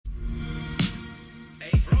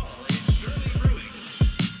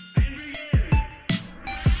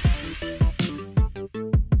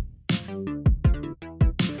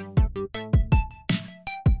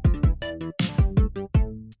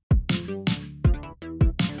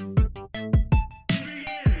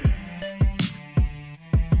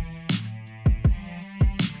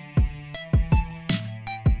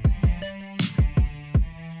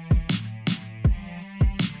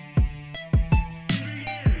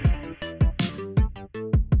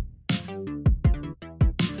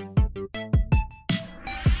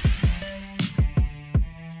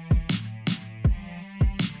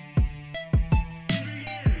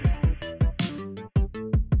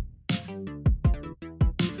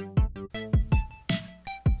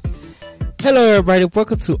Hello everybody,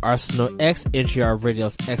 welcome to Arsenal X, NGR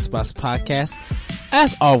Radio's Xbox podcast.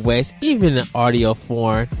 As always, even in audio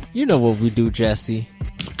form, you know what we do, Jesse.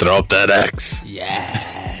 Throw up that X.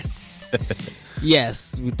 Yes.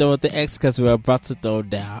 Yes, we throw up the X because we're about to throw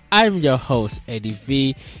down. I'm your host,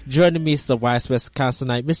 ADV. Joining me is the Wise West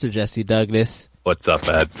Councilite, Mr. Jesse Douglas. What's up,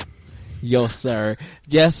 Ed? Yo, sir.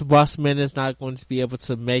 Yes, Bossman is not going to be able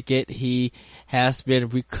to make it. He has been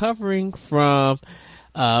recovering from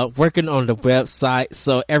working on the website.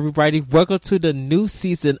 So everybody, welcome to the new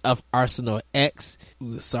season of Arsenal X.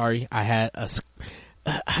 Ooh, sorry, I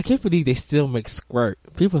can't believe they still make Squirt.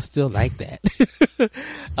 People still like that.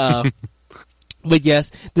 But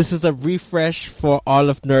yes, this is a refresh for all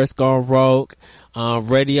of Nerds Gone Rogue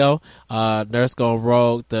radio, Nerds Gone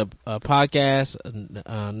Rogue, the podcast,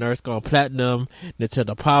 Nerds Gone Platinum,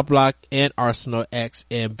 Nintendo Pop Block, and Arsenal X,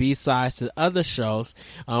 and B-sides to other shows.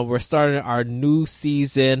 We're starting our new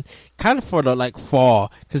season kind of for the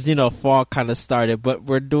fall, because fall kind of started, but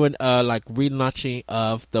we're doing relaunching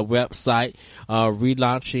of the website,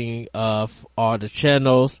 relaunching of all the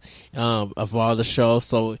channels, of all the shows.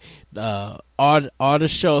 So all the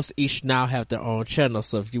shows each now have their own channel.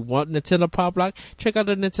 So if you want Nintendo Pop Block, check out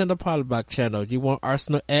the Nintendo Pop Block channel. You want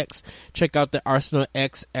Arsenal X, check out the Arsenal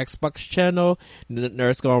X Xbox channel. The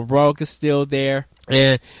Nerds Gone Rogue is still there.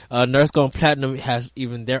 And Nerds Gone Platinum has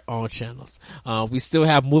even their own channels. We still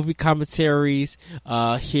have movie commentaries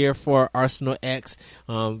here for Arsenal X.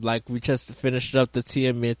 Like we just finished up the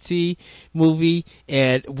TMNT movie,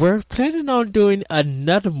 and we're planning on doing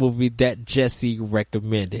another movie that Jesse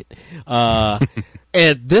recommended.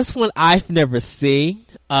 And this one I've never seen.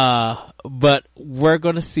 But we're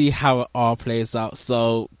gonna see how it all plays out.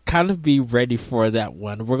 So kind of be ready for that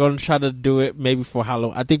one. We're gonna try to do it maybe for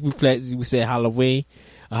Halloween. I think we said Halloween,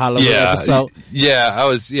 a Halloween episode.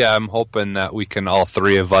 I'm hoping that we can, all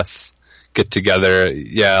three of us, get together.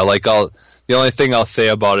 Yeah, the only thing I'll say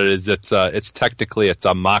about it is it's technically a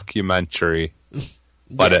mockumentary.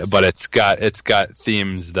 But yes. it's got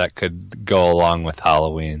themes that could go along with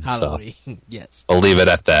Halloween. So yes. I'll leave it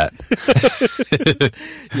at that.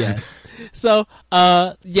 Yes. So,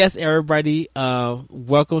 yes, everybody,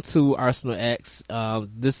 welcome to Arsenal X.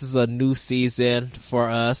 This is a new season for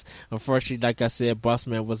us. Unfortunately, like I said,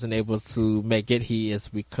 Bossman wasn't able to make it. He is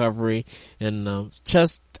recovering, and,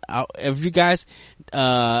 if you guys,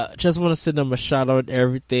 just want to send them a shout out and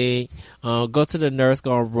everything, go to the Nerds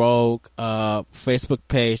Gone Rogue, Facebook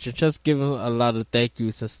page and just give him a lot of thank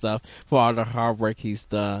yous and stuff for all the hard work he's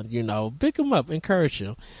done. Pick him up, encourage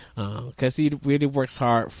him, cause he really works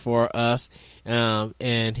hard for us.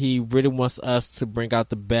 And he really wants us to bring out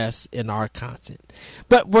the best in our content.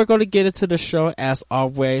 But we're going to get into the show as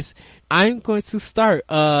always. I'm going to start,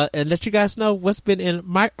 and let you guys know what's been in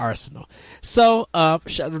my arsenal. So, I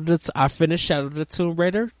finished Shadow of the Tomb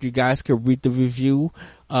Raider. You guys can read the review,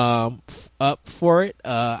 up for it.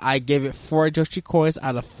 I gave it 4 Yoshi coins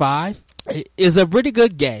out of 5. It's a really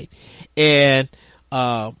good game. And,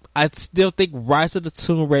 I still think Rise of the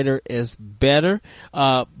Tomb Raider is better,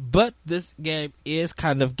 but this game is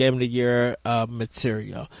kind of Game of the Year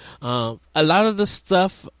material. A lot of the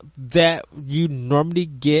stuff that you normally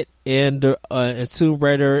get in the in Tomb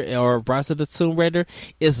Raider or Rise of the Tomb Raider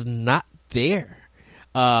is not there.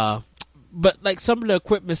 But like some of the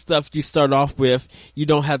equipment stuff you start off with, you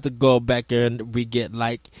don't have to go back and re-get,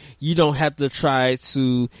 you don't have to try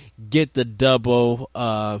to get the double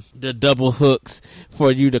hooks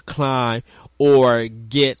for you to climb or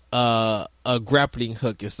get, a grappling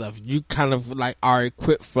hook and stuff. You kind of are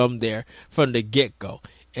equipped from the get-go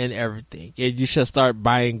and everything. And you should start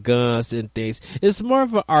buying guns and things. It's more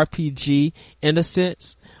of an RPG in a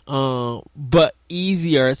sense, but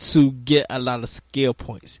easier to get a lot of skill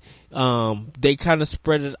points. They kind of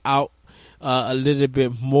spread it out, a little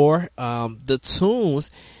bit more. The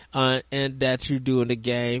tunes, and that you do in the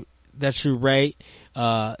game that you rate,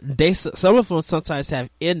 some of them sometimes have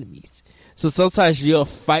enemies. So sometimes you'll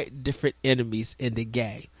fight different enemies in the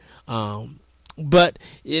game. But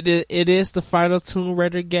it is the final Tomb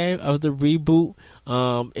Raider game of the reboot.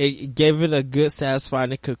 It gave it a good,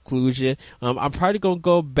 satisfying conclusion. I'm probably gonna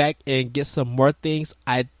go back and get some more things.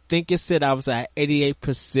 I think it said I was at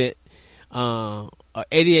 88%, or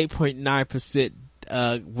 88.9%,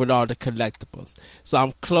 with all the collectibles. So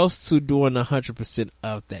I'm close to doing 100%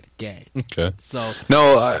 of that game. Okay. So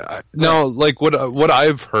what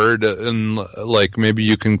I've heard, and maybe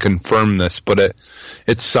you can confirm this, but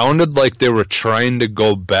it sounded like they were trying to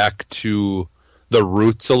go back to the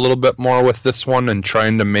roots a little bit more with this one and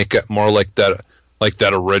trying to make it more like that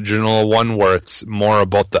original one where it's more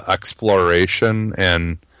about the exploration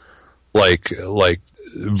and like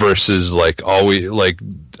versus like always, like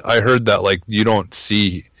I heard that like you don't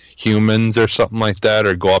see humans or something like that,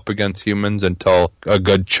 or go up against humans until a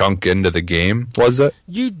good chunk into the game, was it?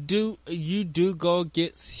 You do go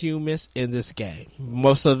against humans in this game.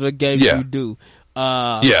 Most of the game Yeah. you do.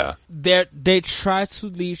 Yeah. They try to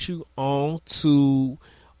lead you on to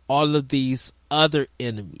all of these other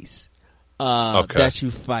enemies Okay. that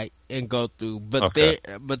you fight and go through, but Okay.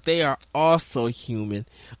 they are also human,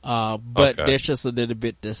 but Okay. they're just a little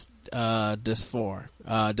bit disfigured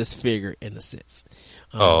in a sense.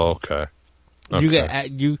 Oh, okay.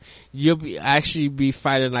 You'll be actually be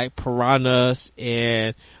fighting like piranhas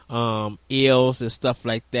and eels and stuff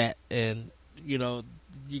like that, and you know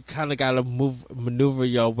you kind of gotta maneuver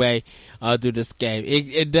your way through this game.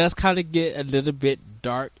 It does kind of get a little bit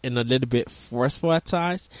dark and a little bit forceful at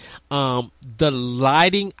times. The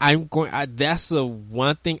lighting, that's the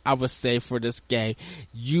one thing I would say for this game.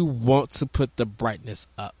 You want to put the brightness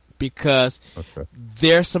up, because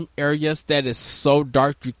there's some areas that is so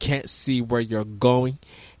dark you can't see where you're going.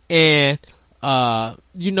 And,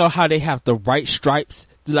 you know how they have the white stripes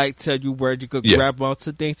to like tell you where you could grab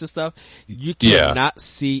onto things and stuff? You cannot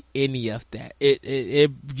see any of that.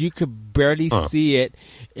 You could barely see it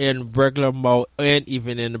in regular mode and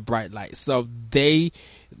even in the bright light. So they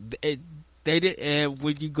did, and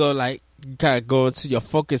when you go like, you kind of go into your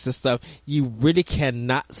focus and stuff, you really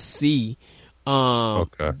cannot see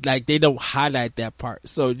like they don't highlight that part,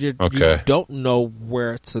 so you don't know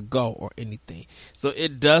where to go or anything. So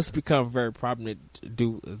it does become very prominent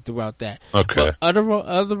throughout that. But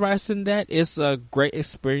otherwise than that, it's a great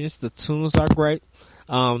experience. The tunes are great.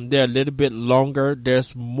 They're a little bit longer.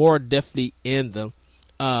 There's more definitely in them.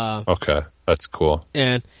 That's cool.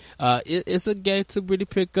 And it's a game to really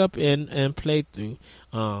pick up and play through.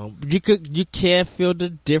 You can feel the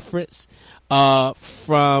difference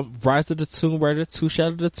from Rise of the Tomb Raider to Shadow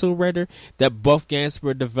of the Tomb Raider, that both games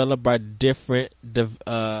were developed by different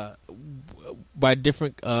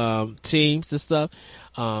teams and stuff.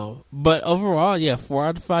 But overall, 4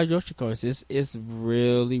 out of 5 Yoshi coins. It's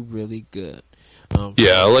really, really good. And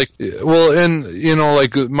you know,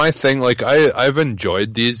 like my thing, like I've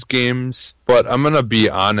enjoyed these games, but I'm gonna be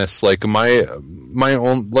honest, like my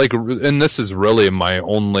own, like, and this is really my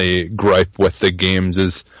only gripe with the games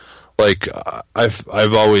is, like,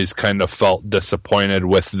 I've always kind of felt disappointed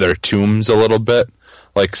with their tombs a little bit,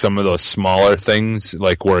 like some of those smaller things,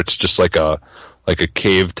 like where it's just like a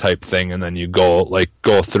cave type thing, and then you go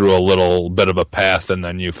through a little bit of a path, and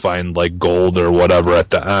then you find like gold or whatever at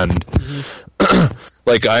the end.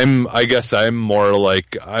 Like I guess I'm more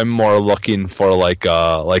looking for like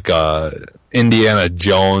a Indiana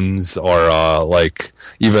Jones or like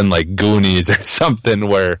even like Goonies or something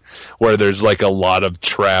where there's like a lot of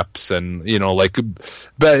traps, and you know, like,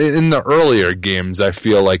 but in the earlier games I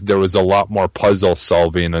feel like there was a lot more puzzle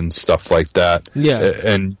solving and stuff like that. Yeah.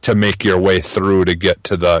 And to make your way through to get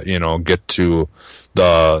to the you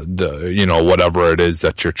know, whatever it is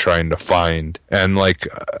that you're trying to find. And like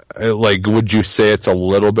would you say it's a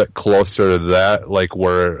little bit closer to that, like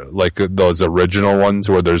where like those original ones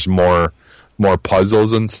where there's more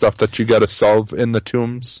puzzles and stuff that you got to solve in the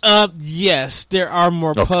tombs? Yes, there are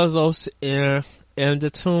more puzzles in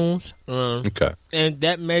the tombs. And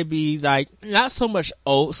that may be like not so much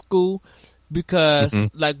old school, because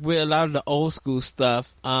like with a lot of the old school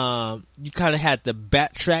stuff, you kind of had to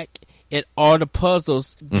backtrack. In all the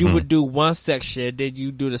puzzles, you would do one section, then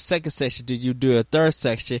you do the second section, then you do a third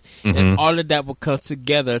section, and all of that would come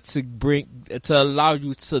together to allow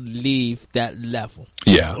you to leave that level.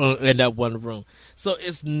 Yeah. In that one room. So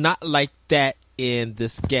it's not like that in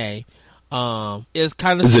this game. It's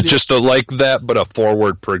kind of... Is it just like that, but a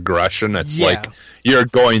forward progression? It's like you're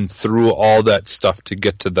going through all that stuff to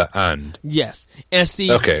get to the end. Yes. And see...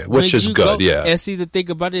 Okay, which is good, And see, the thing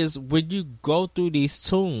about it is, when you go through these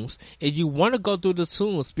tombs, and you want to go through the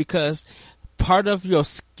tombs because part of your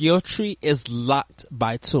skill tree is locked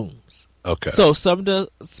by tombs. Okay. So some of the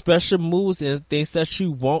special moves and things that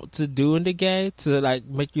you want to do in the game to like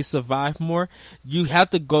make you survive more, you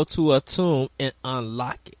have to go to a tomb and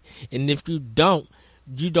unlock it. And if you don't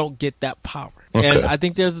get that power. Okay. And I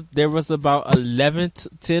think there was about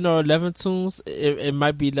 10 or 11 tombs. It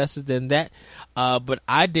might be less than that. But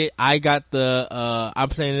I got I'm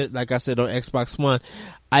playing it, like I said, on Xbox One.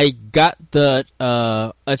 I got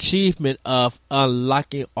the achievement of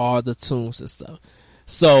unlocking all the tombs and stuff.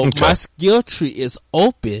 So my skill tree is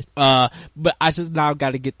open, but I just now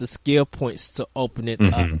got to get the skill points to open it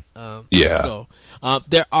up. So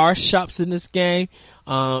there are shops in this game.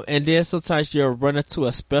 And then sometimes you'll run into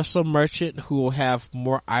a special merchant who will have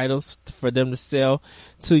more items for them to sell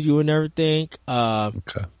to you and everything.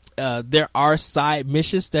 Okay. There are side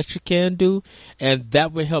missions that you can do, and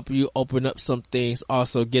that will help you open up some things,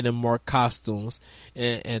 also getting more costumes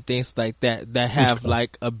and things like that have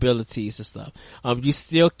like abilities and stuff. You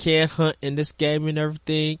still can hunt in this game and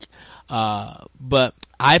everything, but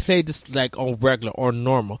I played this like on regular or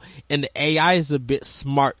normal, and the AI is a bit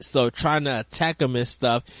smart, so trying to attack them and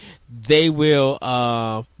stuff, they will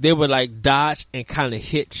like dodge and kind of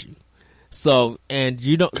hit you. So, and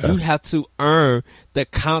you have to earn the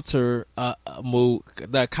counter, move,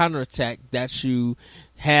 the counter attack that you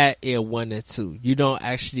had in 1 and 2. You don't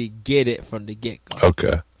actually get it from the get-go.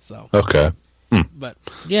 Okay. So. Okay. But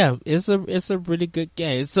yeah, it's a really good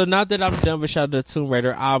game. So now that I'm done with Shadow of the Tomb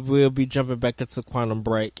Raider, I will be jumping back into Quantum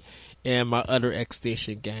Break and my other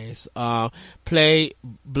Extinction games. Play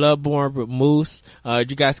Bloodborne with Moose. You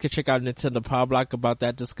guys can check out Nintendo Power Block about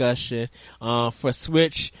that discussion. For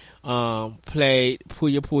Switch, played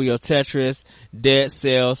Puyo Puyo Tetris, Dead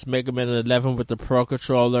Cells, Mega Man 11 with the Pro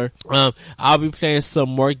Controller. I'll be playing some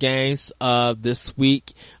more games, this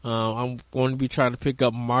week. I'm going to be trying to pick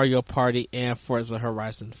up Mario Party and Forza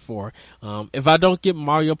Horizon 4. If I don't get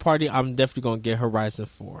Mario Party, I'm definitely going to get Horizon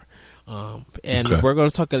 4. And we're going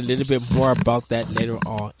to talk a little bit more about that later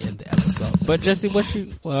on in the episode. But Jesse, what you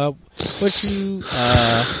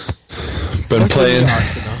been playing?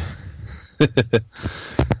 Arsenal?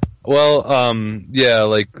 Well, yeah,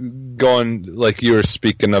 like going, like you were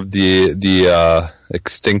speaking of the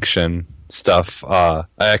Extinction stuff. I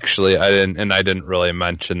didn't really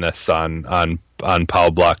mention this on Pow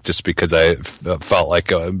Block just because I felt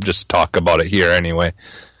like I would just talk about it here anyway.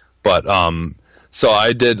 But, so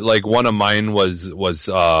I did, like, one of mine was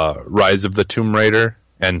Rise of the Tomb Raider,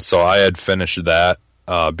 and so I had finished that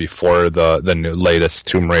before the new latest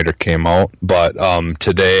Tomb Raider came out. But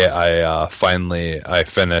today I finally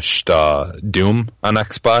finished Doom on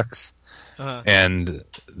Xbox, and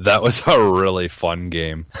that was a really fun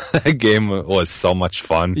game. That game was so much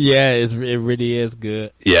fun. Yeah, it really is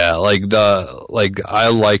good. Yeah, I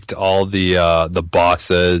liked all the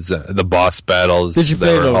bosses, the boss battles. Did you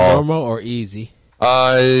play it on normal or easy?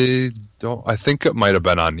 I think it might have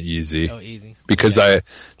been on easy. Oh, easy. Because I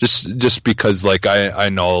because like I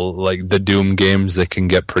know like the Doom games, they can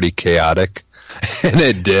get pretty chaotic. And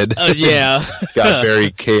it did. Yeah. Got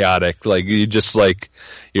very chaotic. Like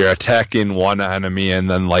you're attacking one enemy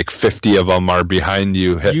and then like 50 of them are behind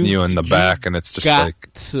you hitting you in the back, and it's just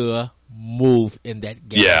to move in that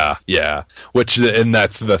game. Yeah. And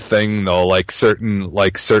that's the thing though, like certain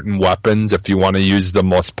weapons, if you want to use the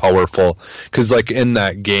most powerful, cause like in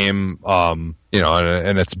that game, and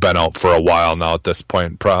it's been out for a while now at this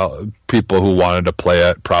point, people who wanted to play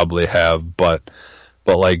it probably have, but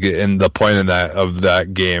like in the point of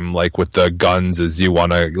that game, like with the guns, is you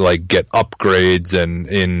want to like get upgrades and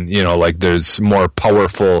like there's more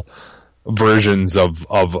powerful versions of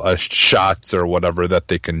shots or whatever that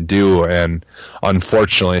they can do, and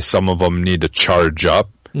unfortunately some of them need to charge up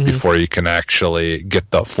before you can actually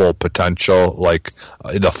get the full potential, like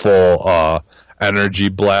the full energy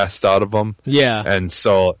blast out of them. Yeah. And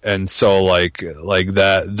so like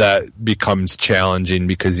that becomes challenging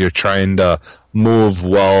because you're trying to move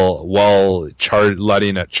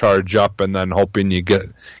letting it charge up, and then hoping you get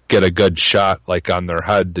a good shot like on their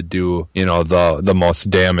head to do, the most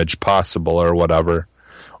damage possible or whatever,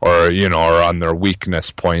 or or on their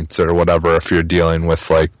weakness points or whatever, if you're dealing with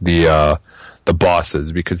like the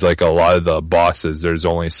bosses, because like a lot of the bosses, there's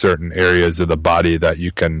only certain areas of the body that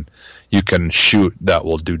you can shoot that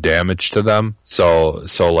will do damage to them. So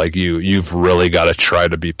like you've really got to try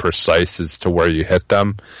to be precise as to where you hit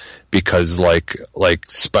them, because like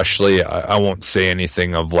especially, I won't say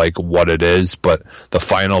anything of like what it is, but the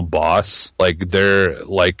final boss, like they're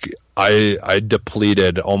like, I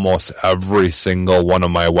depleted almost every single one of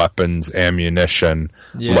my weapons ammunition,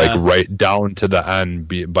 like right down to the end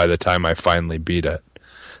by the time I finally beat it.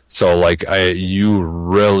 So like you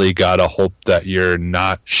really gotta hope that you're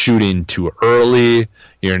not shooting too early,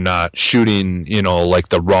 you're not shooting, like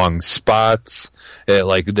the wrong spots.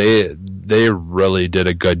 Like they really did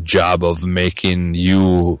a good job of making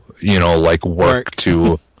you, like work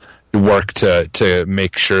to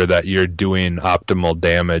make sure that you're doing optimal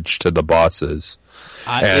damage to the bosses.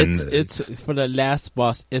 It's for the last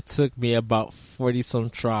boss, it took me about 40 some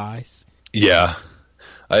tries. Yeah.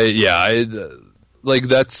 Like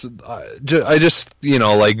that's, I just,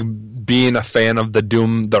 like being a fan of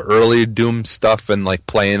the early Doom stuff and like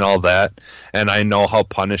playing all that, and I know how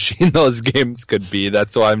punishing those games could be.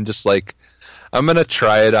 That's why I'm just like, I'm gonna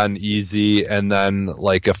try it on easy, and then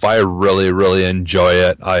like if I really, really enjoy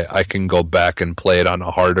it, I can go back and play it on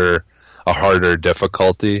a harder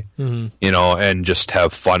difficulty, you know, and just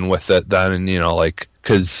have fun with it then, and, you know, like,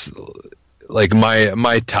 cause like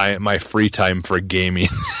my free time for gaming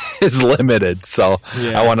is limited, so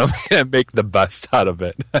I want to make the best out of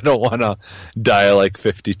it. I don't want to die like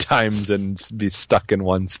 50 times and be stuck in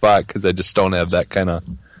one spot, cause I just don't have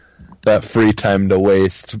that free time to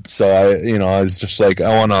waste. So I was just like,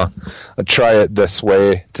 I want to try it this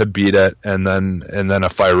way to beat it, and then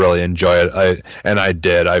if I really enjoy it,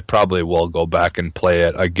 I probably will go back and play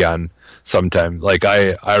it again sometime. Like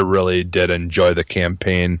I really did enjoy the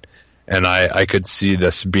campaign, and I could see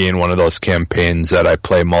this being one of those campaigns that I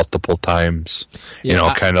play multiple times,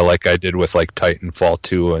 kind of like I did with like Titanfall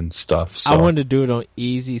 2 and stuff. So. I wanted to do it on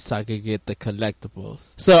easy so I could get the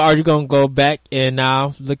collectibles. So are you going to go back and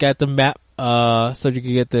now look at the map so you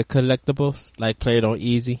can get the collectibles, like play it on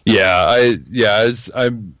easy? Yeah,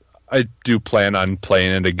 I do plan on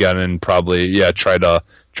playing it again and probably, try to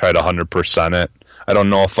 100% it. I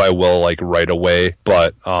don't know if I will like right away,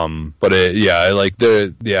 but I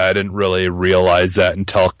didn't really realize that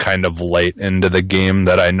until kind of late into the game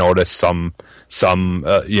that I noticed some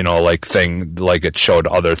like thing, like it showed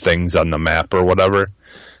other things on the map or whatever.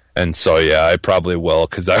 And so, I probably will,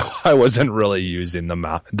 because I wasn't really using the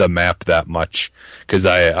map that much, because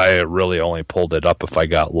I really only pulled it up if I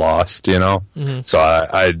got lost, you know? Mm-hmm. So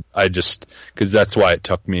I just, because that's why it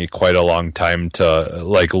took me quite a long time to,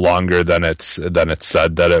 like, longer than it said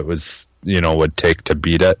that it was, would take to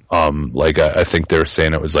beat it. I think they were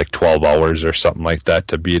saying it was like 12 hours or something like that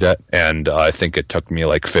to beat it, and I think it took me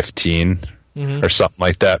like 15 or something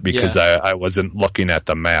like that, because I wasn't looking at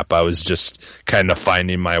the map. I was just kind of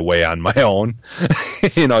finding my way on my own,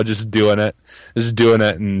 just doing it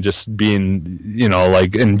and just being,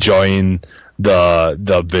 like enjoying the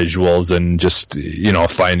visuals and just,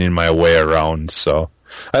 finding my way around. So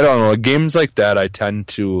I don't know, games like that, I tend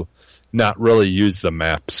to not really use the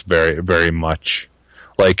maps very, very much.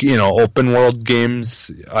 Like, open world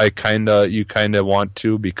games, you kind of want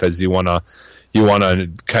to, because you want to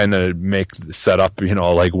kind of set up,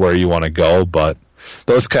 like where you want to go. But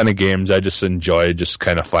those kind of games, I just enjoy just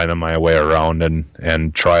kind of finding my way around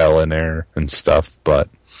and trial and error and stuff. But,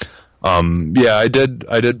 I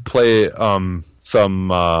did play,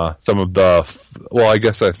 some of I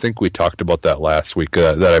guess I think we talked about that last week,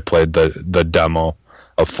 that I played the demo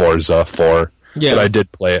of Forza 4. Yeah. But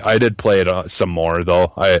I did play it some more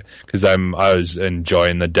though. Because I was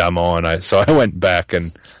enjoying the demo, and so I went back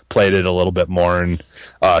and played it a little bit more and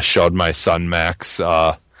showed my son Max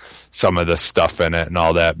some of the stuff in it and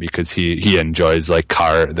all that, because he enjoys like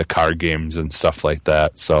the car games and stuff like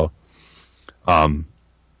that. So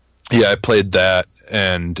I played that,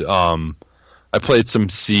 and I played some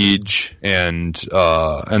Siege, and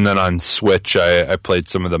then on Switch I played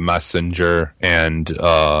some of the Messenger, and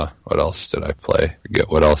what else did I play? I forget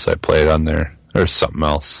what else I played on there. There's something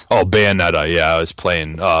else. Oh, Bayonetta. Yeah, I was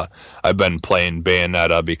playing. I've been playing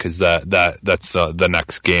Bayonetta, because that's the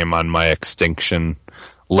next game on my Extinction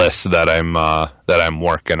list that I'm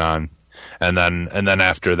working on, and then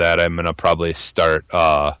after that I'm gonna probably start.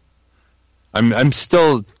 I'm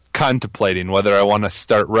still contemplating whether I want to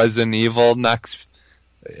start Resident Evil next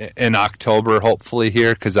in October, hopefully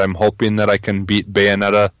here, because I'm hoping that I can beat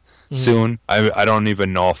Bayonetta soon. I don't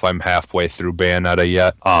even know if I'm halfway through Bayonetta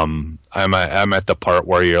yet. I'm at the part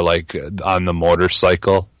where you're like on the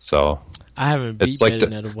motorcycle, so I haven't beat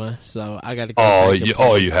Bayonetta 1, so I gotta go.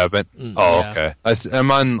 You haven't? Okay.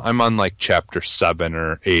 I'm on like chapter 7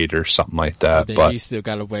 or 8 or something like that. But you still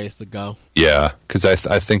got a ways to go. Yeah, because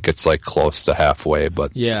I think it's like close to halfway,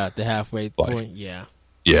 but the halfway point.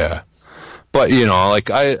 Yeah, but like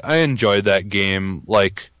I enjoyed that game.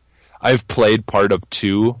 Like, I've played part of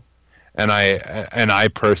 2. And I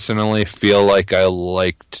personally feel like I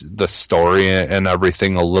liked the story and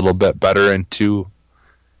everything a little bit better in 2.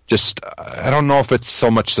 Just, I don't know if it's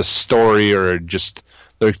so much the story, or just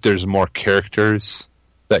like there's more characters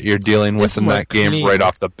that you're dealing with in that game right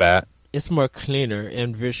off the bat. It's more cleaner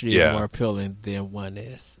and visually more appealing than 1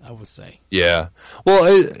 is, I would say. Yeah.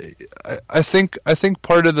 Well, I think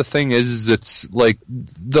part of the thing is it's like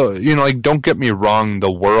like, don't get me wrong,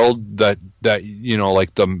 the world that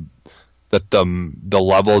like the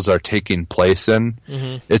levels are taking place in,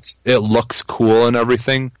 it looks cool and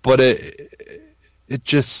everything, but it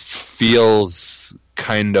just feels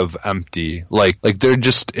kind of empty. Like there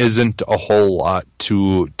just isn't a whole lot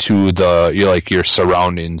to the like your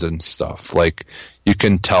surroundings and stuff. Like, you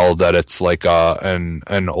can tell that it's like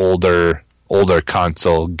an older older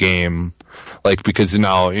console game. Like, because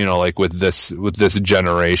now, like with this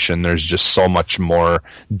generation, there's just so much more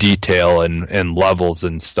detail and levels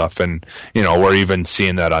and stuff. And, we're even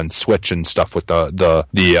seeing that on Switch and stuff with the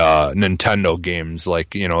Nintendo games,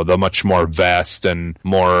 like, the much more vast and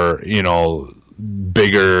more,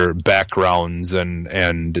 bigger backgrounds and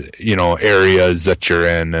areas that you're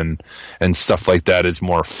in and stuff like that is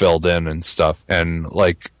more filled in and stuff. And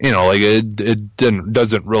it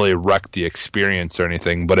doesn't really wreck the experience or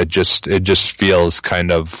anything, but it just feels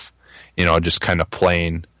kind of, just kind of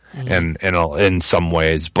plain. And in some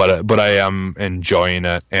ways, but I am enjoying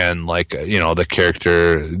it, and the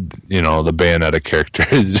character, the Bayonetta character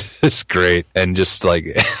is great, and just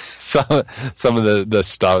like some of the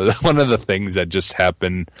stuff. One of the things that just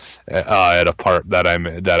happened at a part that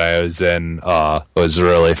I was in was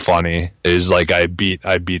really funny. Is like I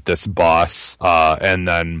beat this boss, and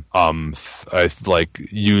then I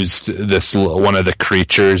used this one of the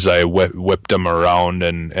creatures. I whipped him around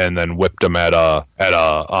and then whipped him at a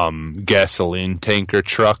gasoline tanker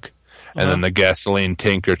truck, and then the gasoline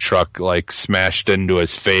tanker truck smashed into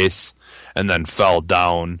his face and then fell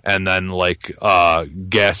down, and then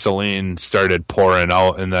gasoline started pouring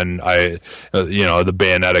out, and then the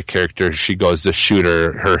Bayonetta character, she goes to shoot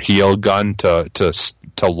her heel gun to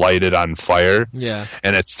light it on fire. Yeah.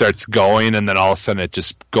 And it starts going, and then all of a sudden it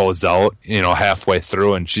just goes out, halfway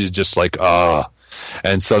through, and she's just like,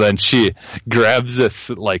 and so then she grabs this,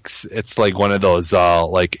 it's like one of those,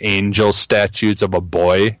 angel statues of a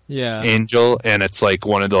boy. Yeah. Angel. And it's like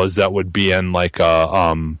one of those that would be in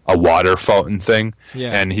a water fountain thing.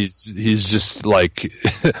 Yeah. And he's just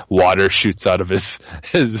water shoots out of his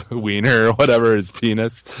wiener or whatever, his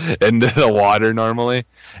penis, into the water normally.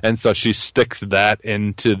 And so she sticks that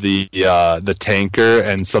into the tanker.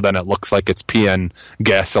 And so then it looks like it's peeing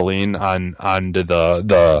gasoline onto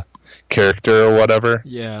the character or whatever.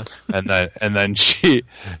 Yeah. And then she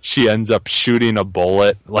ends up shooting a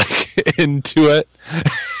bullet into it,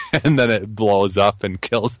 and then it blows up and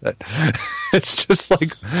kills it. It's just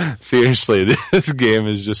seriously, this game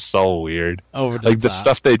is just so weird. Over the top. The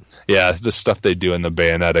stuff they do in the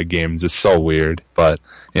Bayonetta games is so weird, but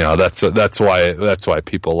that's why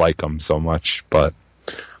people like them so much. But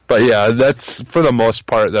yeah, that's for the most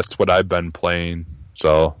part that's what I've been playing.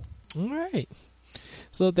 So all right.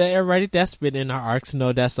 So that everybody that's been in our arcs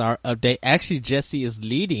know that's our update. Actually, Jesse is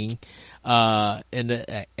leading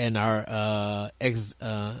in our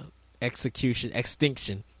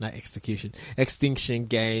extinction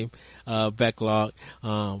game backlog.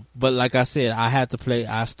 But like I said,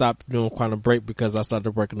 I stopped doing Quantum Break because I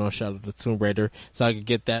started working on Shadow of the Tomb Raider, so I could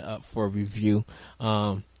get that up for review.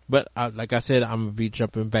 But like I said, I'm gonna be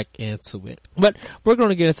jumping back into it. But we're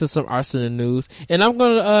gonna get into some Arsenal news, and I'm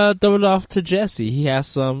gonna double it off to Jesse. He has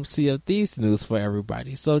some Sea of Thieves news for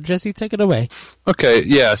everybody. So Jesse, take it away. Okay,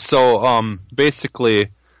 yeah. So basically,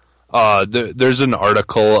 there's an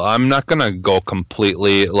article. I'm not gonna go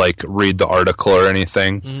completely read the article or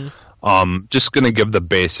anything. Mm-hmm. Just gonna give the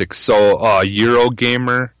basics. So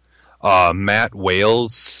Eurogamer. Matt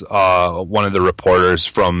Wales, one of the reporters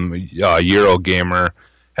from Eurogamer,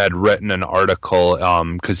 had written an article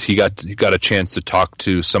because he got a chance to talk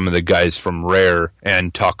to some of the guys from Rare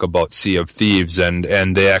and talk about Sea of Thieves,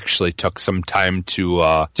 and they actually took some time to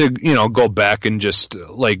go back and just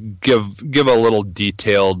give a little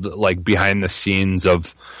detailed behind the scenes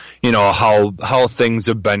of how things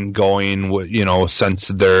have been going since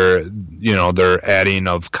their adding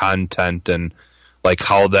of content, and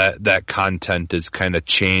how that content has kind of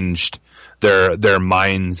changed their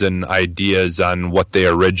minds and ideas on what they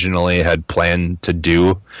originally had planned to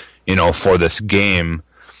do, for this game.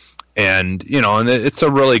 And, and it's a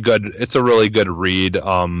really good read. If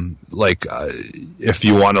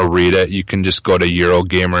you want to read it, you can just go to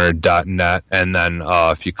Eurogamer.net, and then,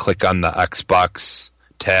 if you click on the Xbox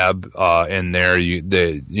tab, in there,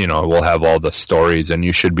 we'll have all the stories, and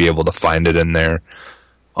you should be able to find it in there.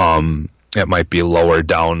 It might be lower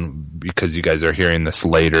down because you guys are hearing this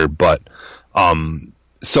later, but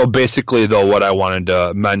so basically, though, what I wanted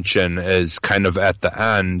to mention is kind of at the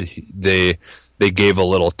end, they gave a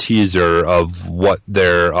little teaser of what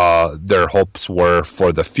their hopes were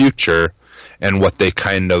for the future and what they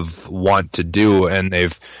kind of want to do, and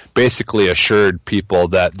they've basically assured people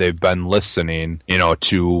that they've been listening,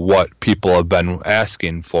 to what people have been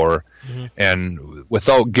asking for. Mm-hmm. And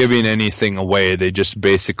without giving anything away, they just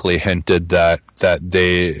basically hinted that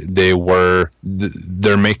they're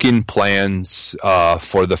making plans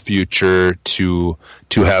for the future to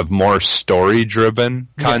have more story driven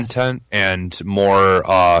content, yes, and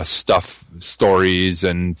more stories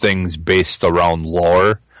and things based around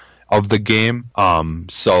lore of the game.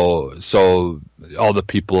 So all the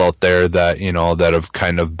people out there that, you know, that have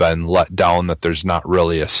kind of been let down that there's not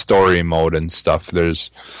really a story mode and stuff, there's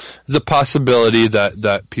a possibility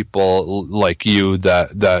that people like you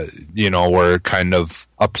that, you know, were kind of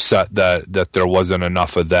upset that there wasn't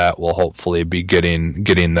enough of that will hopefully be getting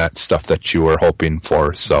that stuff that you were hoping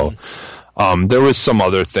for. So, there was some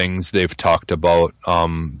other things they've talked about.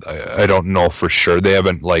 I don't know for sure. They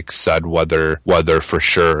haven't like said whether for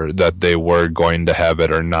sure that they were going to have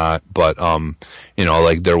it or not. But you know,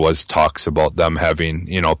 like there was talks about them having,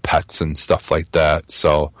 you know, pets and stuff like that.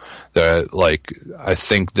 So like I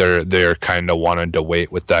think they're kind of wanted to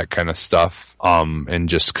wait with that kind of stuff. And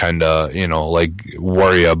just kind of, you know, like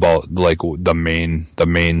worry about like the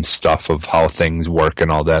main stuff of how things work and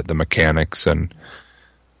all that, the mechanics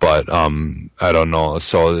but I don't know.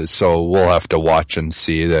 So we'll have to watch and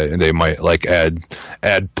see. That they might like add.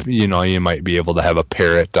 You know, you might be able to have a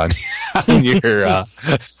parrot on your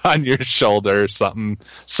on your shoulder or something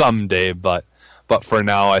someday. But for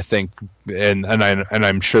now, I think, and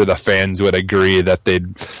I'm sure the fans would agree that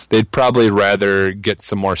they'd probably rather get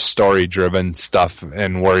some more story driven stuff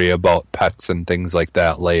and worry about pets and things like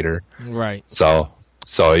that later. Right. So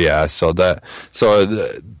yeah.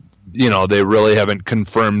 You know, they really haven't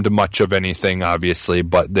confirmed much of anything, obviously,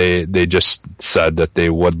 but they just said that they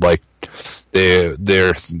would like,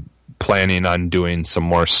 they're planning on doing some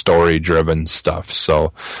more story-driven stuff.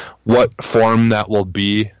 So what form that will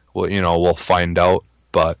be, well, you know, we'll find out,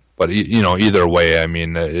 but you know, either way, I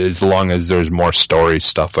mean, as long as there's more story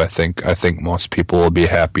stuff, I think most people will be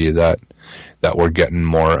happy that we're getting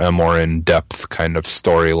a more in-depth kind of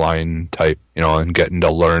storyline type, you know, and getting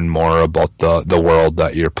to learn more about the world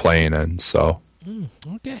that you're playing in. So,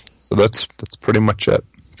 okay. So that's pretty much it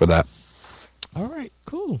for that. All right,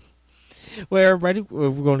 cool. Well, everybody, we're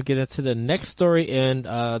going to get into the next story, and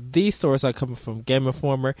these stories are coming from Game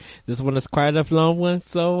Informer. This one is quite a long one,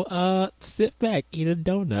 so sit back, eat a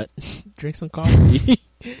donut, drink some coffee,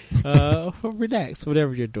 relax,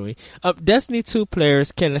 whatever you're doing. Destiny 2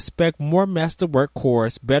 players can expect more Masterwork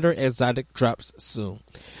cores, better exotic drops soon.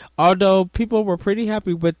 Although people were pretty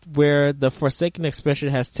happy with where the Forsaken expansion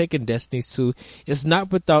has taken Destiny 2, it's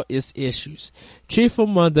not without its issues. Chief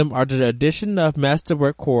among them are the addition of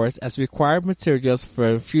Masterwork cores as required materials for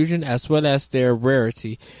infusion, as well as their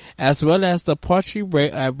rarity, as well as the paltry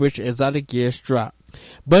rate at which exotic gears drop.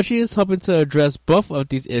 Bungie is hoping to address both of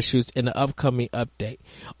these issues in the upcoming update.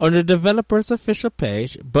 On the developer's official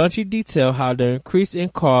page, Bungie detailed how the increase in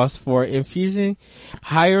cost for infusing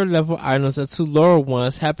higher level items into lower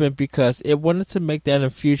ones happened because it wanted to make that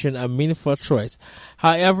infusion a meaningful choice.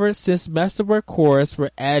 However, since Masterwork cores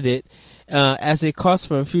were added as a cost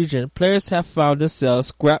for infusion, players have found themselves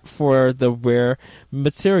scrapped for the rare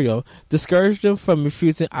material, discouraged them from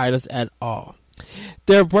infusing items at all.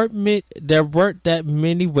 There weren't that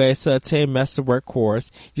many ways to attain Masterwork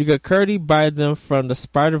cores. You could currently buy them from the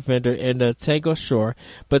Spider vendor in the Tango Shore,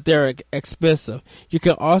 but they're expensive. You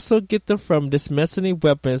can also get them from dismantling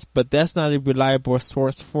weapons, but that's not a reliable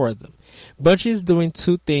source for them. Bungie is doing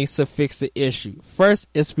two things to fix the issue. First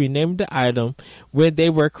is renaming the item when they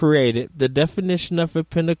were created. The definition of a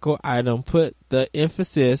pinnacle item put the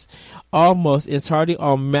emphasis almost entirely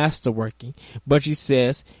on masterworking. Bungie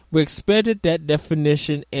says, we expanded that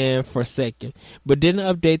definition in Forsaken, but didn't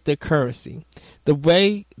update the currency. The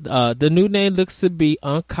way the new name looks to be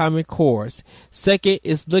Uncommon Cores. Second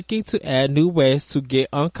is looking to add new ways to get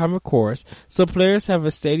Uncommon Cores, so players have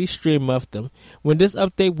a steady stream of them. When this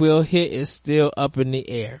update will hit is still up in the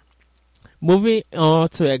air. Moving on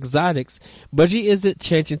to exotics, Bungie isn't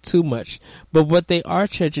changing too much, but what they are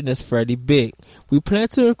changing is fairly big. We plan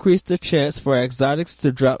to increase the chance for exotics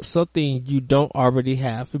to drop something you don't already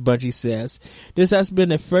have, Bungie says. This has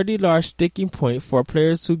been a fairly large sticking point for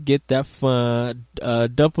players who get that fun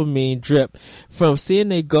dopamine drip from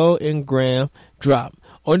seeing a gold engram drop,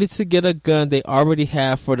 only to get a gun they already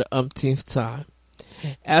have for the umpteenth time.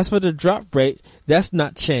 As for the drop rate, that's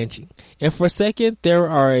not changing. In Forsaken, there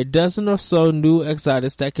are a dozen or so new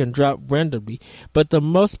exotics that can drop randomly, but the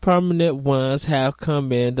most prominent ones have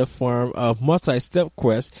come in the form of multi-step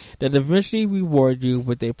quests that eventually reward you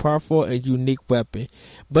with a powerful and unique weapon.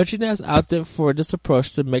 Bungie has opted for this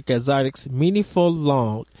approach to make exotics meaningful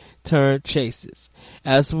long-term chases.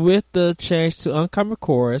 As with the change to Uncommon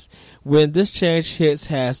Cores, when this change hits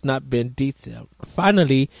has not been detailed.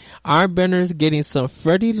 Finally, Iron Banner is getting some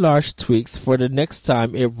fairly large tweaks for the next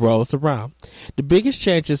time it rolls around. The biggest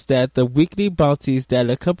change is that the weekly bounties that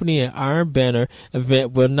accompany an Iron Banner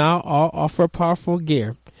event will now all offer powerful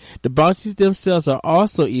gear. The bounties themselves are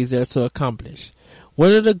also easier to accomplish.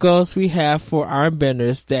 One of the goals we have for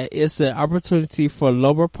Ironbenders that it's an opportunity for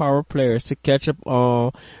lower power players to catch up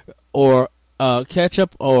or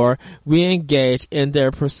re-engage in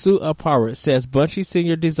their pursuit of power, says Bungie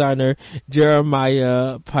senior designer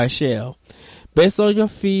Jeremiah Pichel. Based on your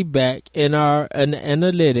feedback in our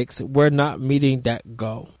analytics, we're not meeting that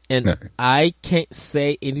goal. And No. I can't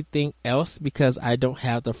say anything else because I don't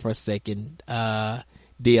have the Forsaken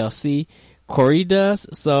DLC. Corey does,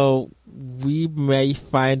 so we may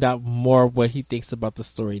find out more what he thinks about the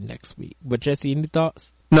story next week. But Jesse, any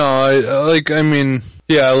thoughts? No, I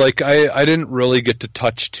didn't really get to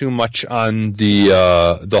touch too much on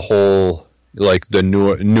the whole, like, the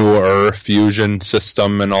newer fusion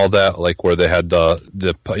system and all that, like where they had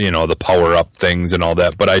the power up things and all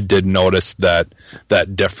that. But I did notice that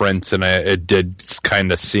difference, and it did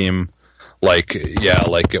kind of seem like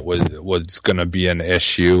it was going to be an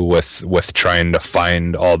issue with trying to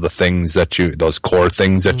find all the things those core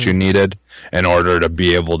things that you needed in order to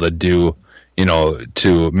be able to do,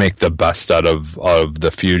 to make the best out of the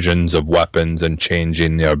fusions of weapons and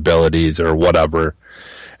changing the abilities or whatever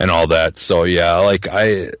and all that. So yeah, like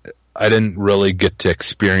I didn't really get to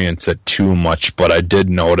experience it too much, but I did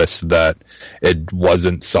notice that it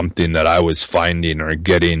wasn't something that I was finding or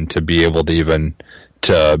getting to be able to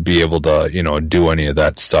do any of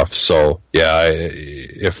that stuff. So yeah,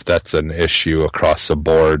 if that's an issue across the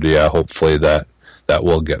board, yeah, hopefully that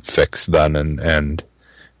will get fixed then and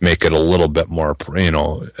make it a little bit more,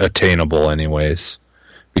 attainable anyways.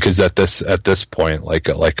 Because at this point,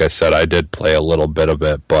 like I said, I did play a little bit of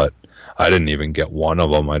it, but I didn't even get one of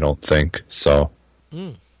them, I don't think. So.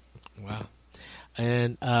 Wow.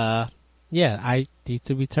 And, yeah, I need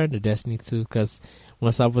to return to Destiny 2 because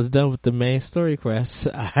once I was done with the main story quest,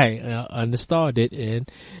 I uninstalled it and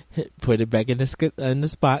put it back in this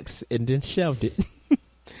box and then shelved it.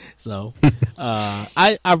 So,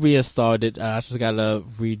 I reinstalled it. I just gotta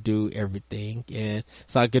redo everything, and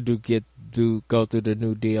so I could go through the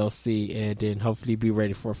new DLC and then hopefully be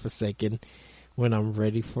ready for Forsaken when I'm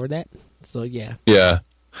ready for that. So yeah. Yeah.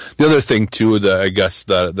 The other thing too that I guess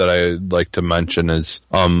that I'd like to mention is,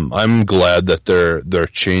 I'm glad that they're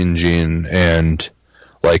changing and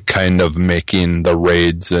like kind of making the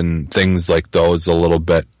raids and things like those a little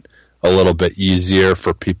bit easier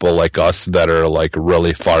for people like us that are like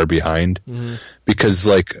really far behind. Because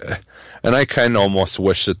like, and I kind of almost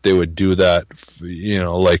wish that they would do that,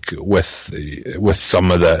 like with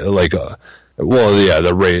some of that, like,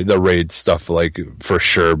 the raid stuff, like for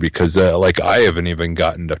sure, because like I haven't even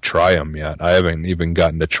gotten to try them yet. I haven't even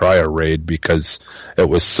gotten to try a raid because it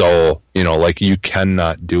was so, like you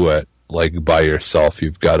cannot do it like by yourself.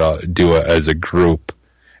 You've got to do it as a group.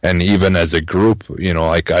 And even as a group,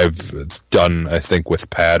 like I've done, I think with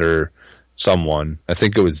Pat or someone, I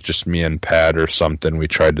think it was just me and Pat or something. We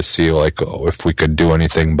tried to see like if we could do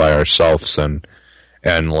anything by ourselves, and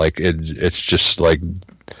like it's just like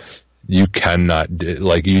you cannot,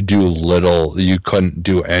 like you couldn't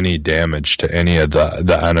do any damage to any of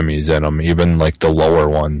the enemies in them, even like the lower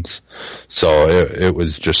ones. So it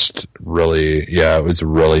was just really, it was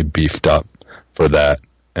really beefed up for that.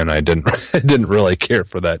 And I didn't really care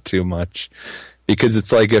for that too much, because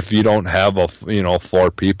it's like if you don't have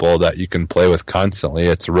 4 people that you can play with constantly,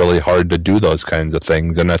 it's really hard to do those kinds of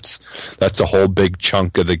things. And that's a whole big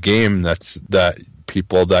chunk of the game. That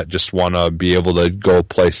people that just want to be able to go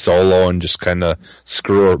play solo and just kind of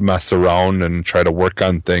mess around and try to work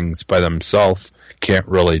on things by themselves can't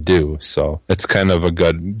really do. So it's kind of a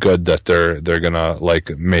good that they're gonna like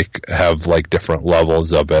have like different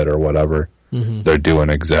levels of it or whatever. They're doing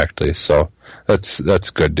exactly. So that's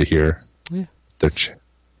good to hear. Yeah.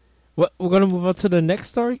 Well, we're going to move on to the next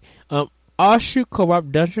story. Offshoot co-op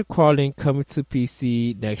dungeon crawling coming to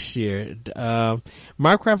PC next year.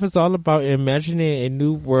 Minecraft is all about imagining a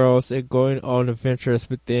new worlds and going on adventures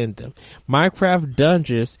within them. Minecraft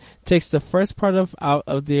Dungeons takes the first part out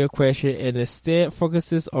of the equation and instead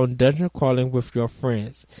focuses on dungeon crawling with your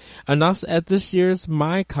friends. Announced at this year's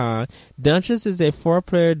Minecon, Dungeons is a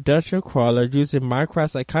 4-player dungeon crawler using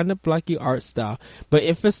Minecraft's iconic blocky art style, but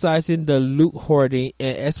emphasizing the loot hoarding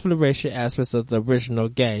and exploration aspects of the original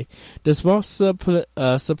game. This won't supplant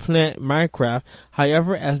Minecraft,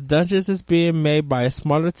 however, as Dungeons is being made by a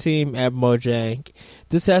smaller team at Mojang.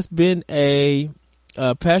 This has been a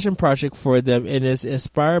passion project for them and is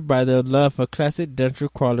inspired by their love for classic dungeon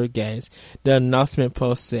crawler games, the announcement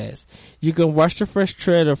post says. You can watch the first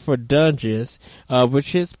trailer for Dungeons,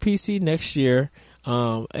 which hits PC next year,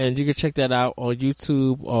 and you can check that out on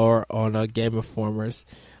YouTube or on Game Informer's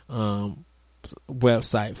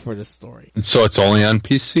website for the story. So it's only on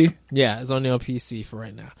PC? Yeah, it's only on PC for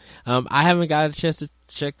right now. I haven't got a chance to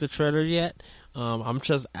check the trailer yet. I'm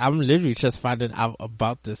literally just finding out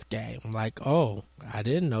about this game. I'm like, oh, I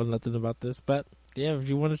didn't know nothing about this, but yeah, if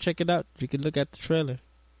you want to check it out, you can look at the trailer.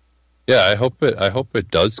 Yeah, I hope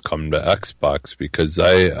it does come to Xbox, because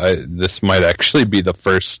this might actually be the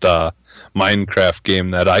first Minecraft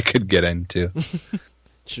game that I could get into.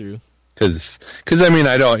 True. Because I mean,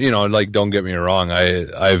 I don't, don't get me wrong,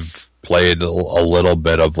 I've played a little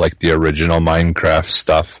bit of like the original Minecraft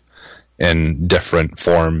stuff in different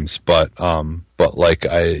forms, but like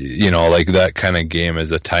like that kind of game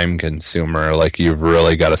is a time consumer. Like, you've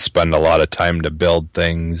really got to spend a lot of time to build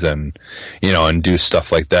things and and do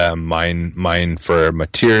stuff like that, and mine for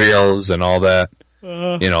materials and all that.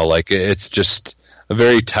 Like, it's just a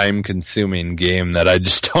very time consuming game that I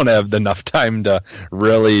just don't have enough time to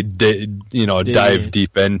really dive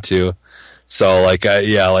deep into. So like,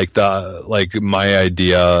 my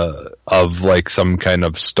idea of like some kind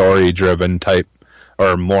of story driven type,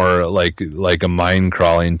 or more like a mine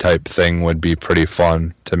crawling type thing, would be pretty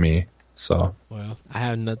fun to me. So, well, I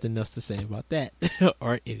have nothing else to say about that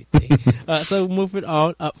or anything. So moving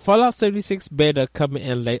on, Fallout 76 beta coming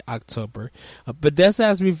in late October. Bethesda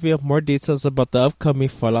has revealed more details about the upcoming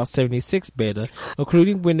Fallout 76 beta,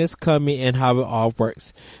 including when it's coming and how it all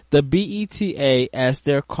works. The BETA, as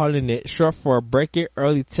they're calling it, short for Break It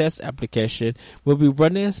Early Test Application, will be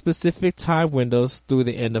running in specific time windows through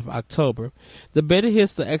the end of October. The beta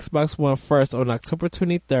hits the Xbox One first on October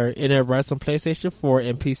 23rd, and it runs on PlayStation 4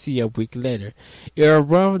 and PC a week later. It will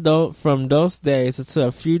run from those days until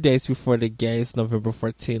a few days before the game's November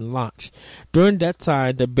 14 launch. During that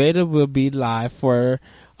time, the beta will be live for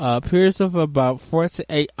periods of about 4 to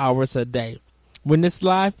 8 hours a day. When it's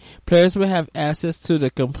live, players will have access to the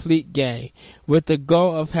complete game, with the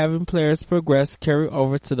goal of having players' progress carry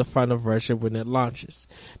over to the final version when it launches.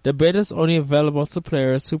 The beta is only available to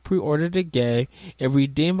players who pre-order the game and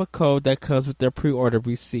redeem a code that comes with their pre-order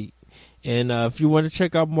receipt. And if you want to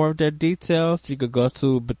check out more of their details, you could go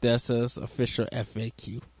to Bethesda's official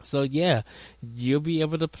FAQ. So yeah, you'll be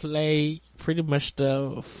able to play pretty much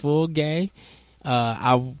the full game.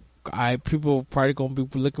 People probably gonna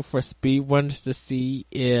be looking for speedrunners to see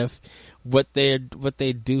if what they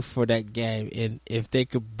do for that game, and if they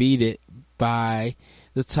could beat it by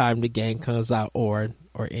the time the game comes out, or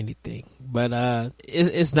anything. But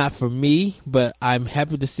it's not for me, but I'm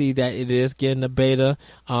happy to see that it is getting a beta.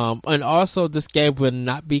 And also, this game will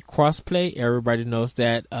not be crossplay. Everybody knows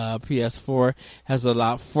that PS4 has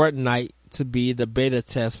allowed Fortnite to be the beta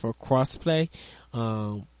test for crossplay.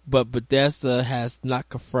 But Bethesda has not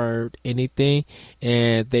confirmed anything,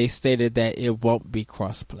 and they stated that it won't be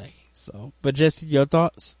crossplay. So, but just your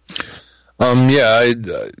thoughts? Yeah,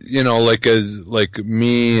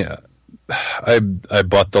 I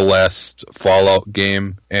bought the last Fallout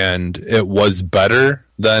game, and it was better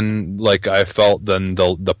than I felt than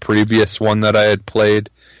the previous one that I had played,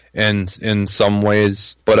 and in some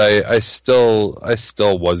ways, but I still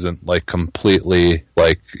wasn't completely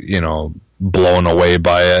blown away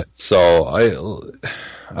by it. So I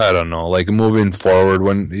don't know, moving forward,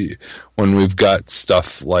 when we've got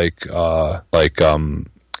stuff like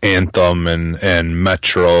Anthem and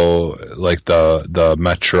Metro, the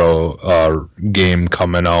Metro game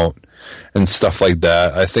coming out and stuff like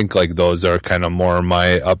that, I think those are kind of more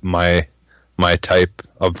my type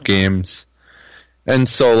of games. And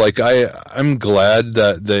so I'm glad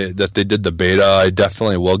that they did the beta. I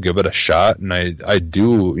definitely will give it a shot, and I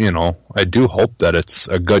do hope that it's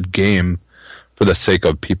a good game for the sake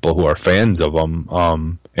of people who are fans of them.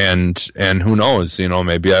 And who knows,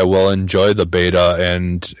 maybe I will enjoy the beta,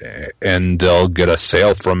 and they'll get a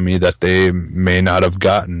sale from me that they may not have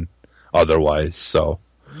gotten otherwise. So,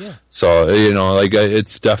 yeah. So,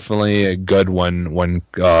 it's definitely good when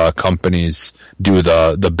companies do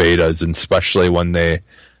the betas, and especially when they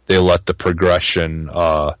let the progression,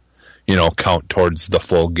 count towards the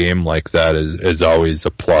full game like that is always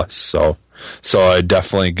a plus. So I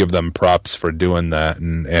definitely give them props for doing that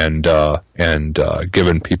and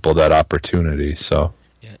giving people that opportunity. So.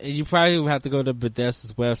 Yeah, and you probably will have to go to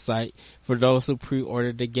Bethesda's website for those who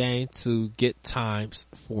pre-ordered the game to get times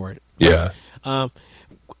for it. Yeah.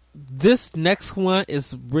 This next one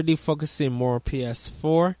is really focusing more on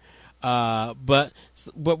PS4. But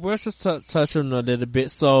we'll just touch on it a little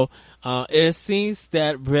bit. So, it seems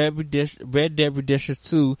that Red Dead Redemption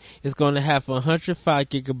 2 is going to have a 105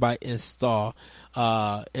 gigabyte install.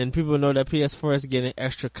 And people know that PS4 is getting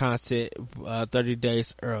extra content, 30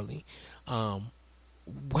 days early.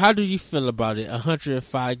 how do you feel about it?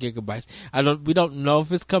 105 gigabytes. We don't know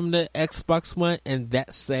if it's coming to Xbox One in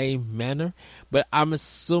that same manner, but I'm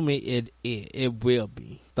assuming it will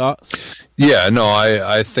be. Thoughts? Yeah, no,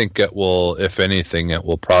 I think it will. If anything, it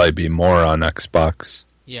will probably be more on Xbox.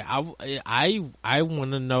 Yeah, I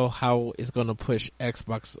want to know how it's going to push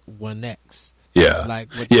Xbox One X. Yeah, like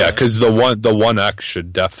because the One X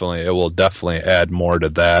will definitely add more to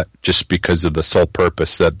that, just because of the sole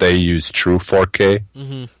purpose that they use true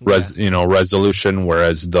 4K resolution,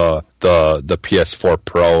 whereas the PS4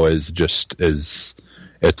 Pro is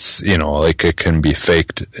it's like it can be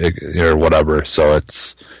faked or whatever. So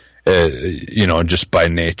it's just by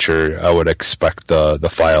nature, I would expect the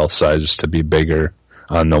file size to be bigger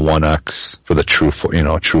on the One X for the true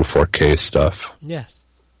 4K stuff. Yes.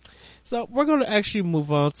 So we're going to actually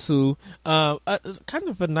move on to kind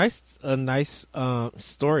of a nice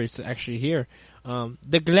story to actually hear.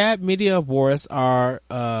 The GLAAD Media Awards or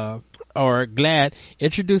GLAAD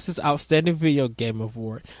introduces Outstanding Video Game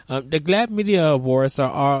Award. The GLAAD Media Awards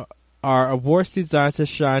are awards designed to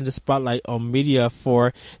shine the spotlight on media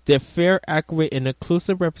for their fair, accurate, and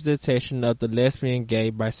inclusive representation of the lesbian,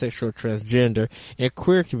 gay, bisexual, transgender, and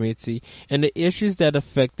queer community and the issues that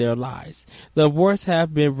affect their lives. The awards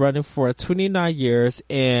have been running for 29 years,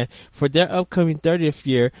 and for their upcoming 30th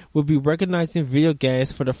year, will be recognizing video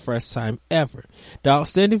games for the first time ever. The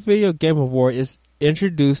Outstanding Video Game Award is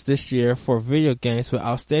introduced this year for video games with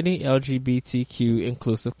outstanding LGBTQ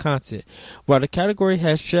inclusive content. While the category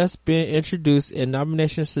has just been introduced and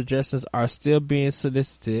nomination suggestions are still being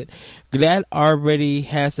solicited, GLAAD already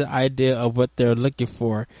has an idea of what they're looking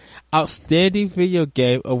for. Outstanding Video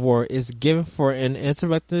Game Award is given for an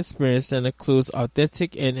interactive experience that includes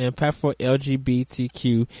authentic and impactful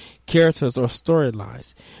LGBTQ characters or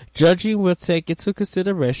storylines. Judging will take into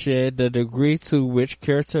consideration the degree to which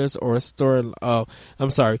characters or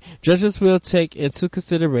Judges will take into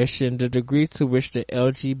consideration the degree to which the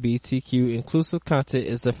LGBTQ inclusive content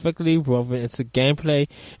is effectively woven into gameplay,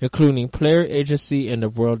 including player agency and the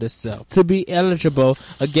world itself. To be eligible,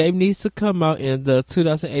 a game needs to come out in the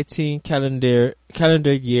 2018 calendar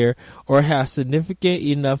year or have significant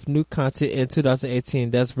enough new content in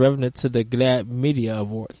 2018 that's relevant to the GLAAD Media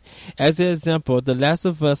Awards. As an example, The Last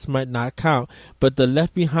of Us might not count, but the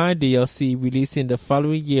Left Behind DLC releasing the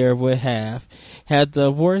following year would have, had the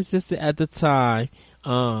award existed at the time.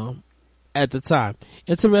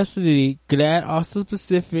 Interestingly, GLAAD also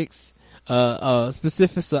specifies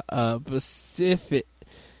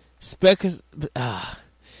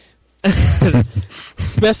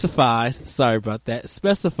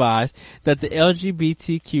that the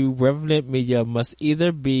LGBTQ relevant media must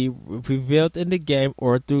either be revealed in the game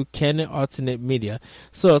or through canon alternate media.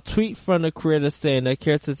 So a tweet from the creator saying that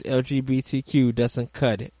characters LGBTQ doesn't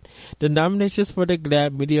cut it. The nominations for the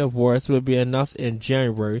GLAAD Media Awards will be announced in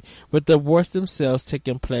January, with the awards themselves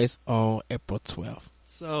taking place on April 12th.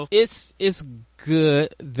 So it's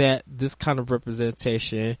good that this kind of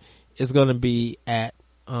representation is going to be at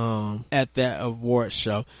that award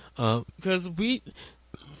show, because we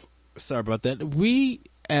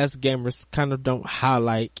as gamers kind of don't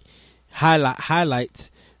highlight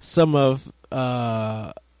some of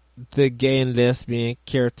the gay and lesbian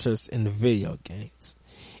characters in the video games,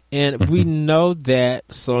 and we know that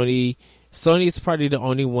Sony is probably the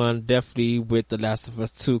only one, definitely with The Last of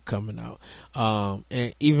Us 2 coming out.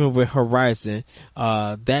 And even with Horizon,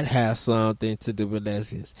 that has something to do with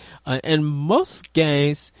lesbians. And most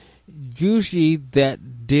games, usually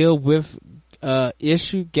that deal with, gay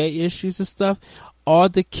issues and stuff, most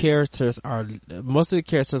of the characters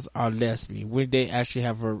are lesbian when they actually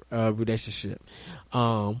have a relationship.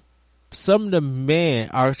 Some of the men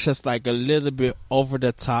are just like a little bit over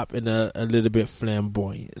the top and a little bit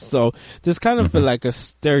flamboyant. So there's kind of like a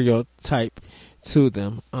stereotype to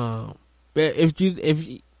them. If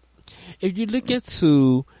you look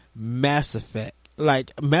into Mass Effect,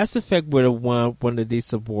 like Mass Effect would have won one of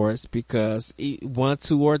these awards because 1,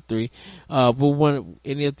 2, or 3 will win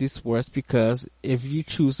any of these awards, because if you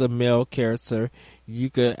choose a male character, you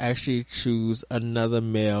could actually choose another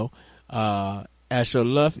male as your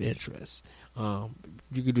love interest. You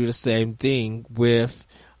could do the same thing with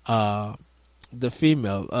the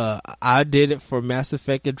female. I did it for Mass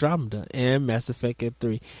Effect Andromeda and Mass Effect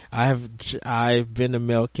 3. I've been a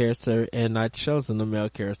male character and I've chosen a male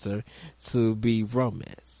character to be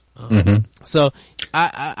romance. So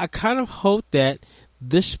I kind of hope that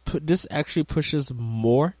this actually pushes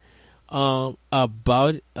more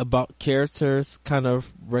about characters kind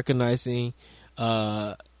of recognizing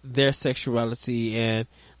their sexuality and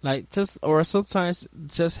Like or sometimes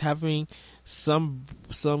just having some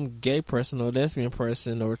gay person or lesbian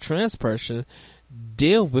person or trans person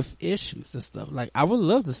deal with issues and stuff. Like, I would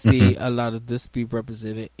love to see a lot of this be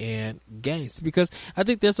represented in games, because I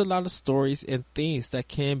think there's a lot of stories and things that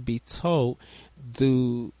can be told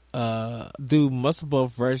through multiple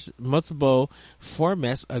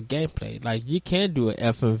formats of gameplay. Like, you can do an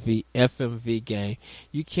FMV game,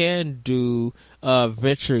 you can do a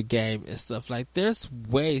venture game and stuff. Like, there's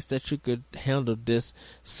ways that you could handle this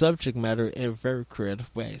subject matter in very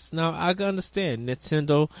creative ways. Now, I can understand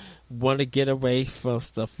Nintendo want to get away from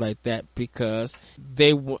stuff like that because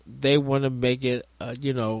they want to make it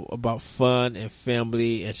about fun and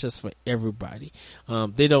family and just for everybody.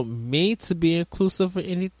 They don't mean to be inclusive or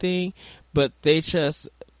anything, but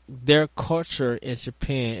their culture in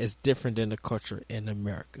Japan is different than the culture in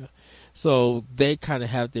America. So they kind of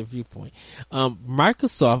have their viewpoint.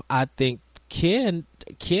 Microsoft, I think, can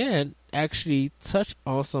actually touch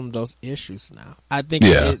on some of those issues now. I think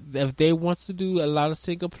if they want to do a lot of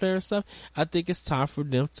single player stuff, I think it's time for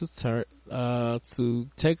them to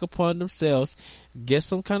take upon themselves, get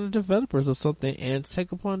some kind of developers or something, and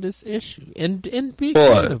take upon this issue and be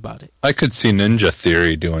creative about it. I could see Ninja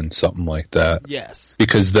Theory doing something like that. Yes,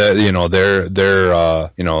 because their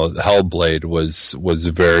Hellblade was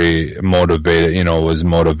very motivated. Was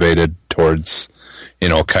motivated towards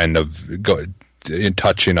kind of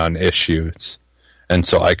touching on issues, and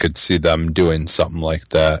so I could see them doing something like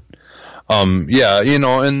that.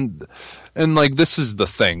 And like, this is the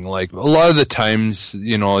thing, like, a lot of the times,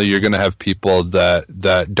 you're gonna have people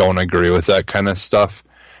that don't agree with that kind of stuff,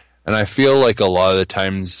 and I feel like a lot of the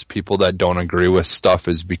times people that don't agree with stuff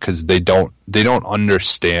is because they don't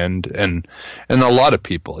understand, and a lot of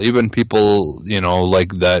people, even people,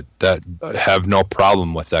 like that have no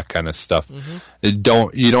problem with that kind of stuff. Mm-hmm.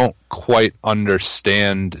 You don't quite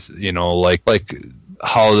understand, like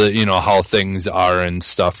how how things are and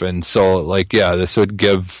stuff. And so, like, yeah, this would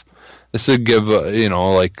give a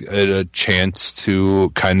chance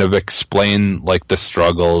to kind of explain, like, the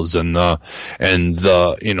struggles and the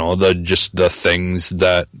just the things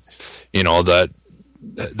that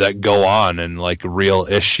go on, and like real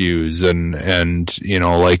issues, and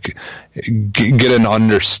like get an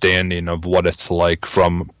understanding of what it's like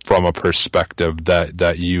from a perspective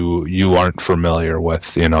that you aren't familiar with,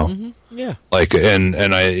 Mm-hmm. Yeah. Like, and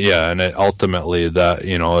it ultimately that,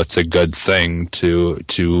 it's a good thing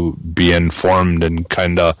to be informed and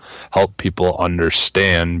kind of help people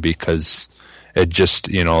understand, because it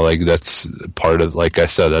just, like, that's part of, like I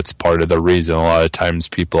said, that's part of the reason a lot of times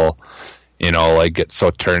people, like, get so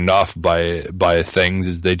turned off by things,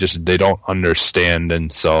 is they don't understand.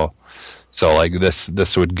 And so like,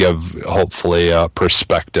 this would give, hopefully, a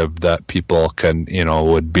perspective that people can,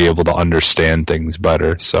 would be able to understand things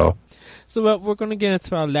better. So we're going to get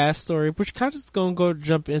into our last story, which kind of is going to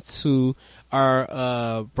jump into our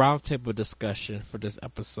roundtable discussion for this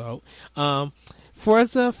episode.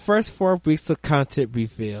 Forza first 4 weeks of content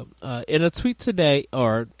revealed. In a tweet,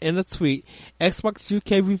 Xbox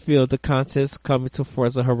UK revealed the contents coming to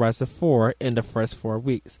Forza Horizon 4 in the first 4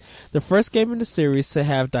 weeks. The first game in the series to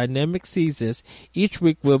have dynamic seasons. Each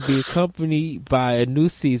week will be accompanied by a new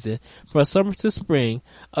season from summer to spring,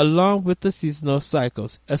 along with the seasonal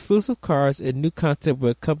cycles. Exclusive cars and new content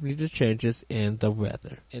will accompany the changes in the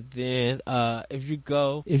weather. And then, if you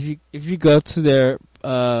go to their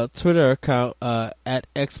Twitter account at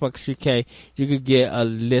Xbox UK, you could get a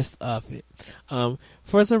list of it.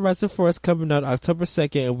 Forza Horizon 4 is coming out October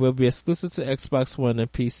 2nd and will be exclusive to Xbox One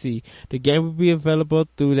and PC. The game will be available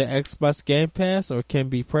through the Xbox Game Pass or can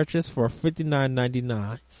be purchased for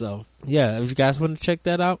 $59.99. So, yeah, if you guys want to check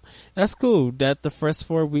that out, that's cool. That the first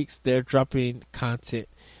 4 weeks they're dropping content,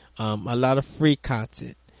 a lot of free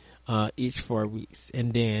content each 4 weeks,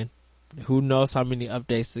 and then who knows how many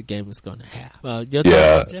updates the game is going to have. Your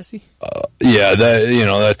thoughts, Jesse?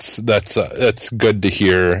 That's good to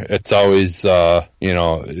hear. It's always, good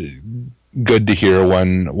to hear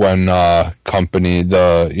when company,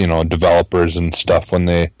 developers and stuff, when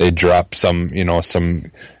they drop some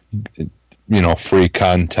free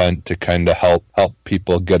content to kind of help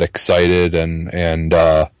people get excited and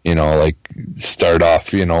like, start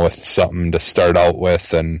off, with something to start out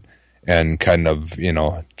with, and kind of,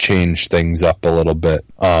 change things up a little bit.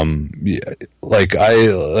 Like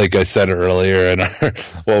I said earlier, and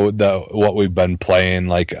what we've been playing,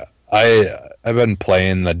 like, I've been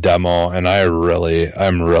playing the demo, and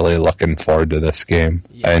I'm really looking forward to this game.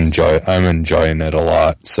 Yes. I'm enjoying it a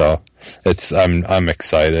lot. So I'm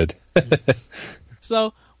excited.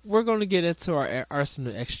 So we're going to get into our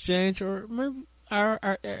Arsenal exchange, or maybe our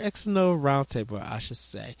XNO roundtable, I should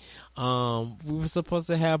say. We were supposed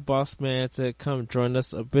to have Boss Man to come join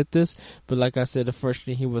us with this, but like I said,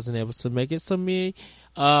 unfortunately he wasn't able to make it. So me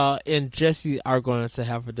and Jesse are going to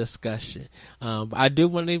have a discussion. I do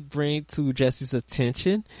want to bring to Jesse's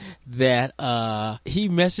attention that he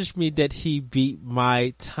messaged me that he beat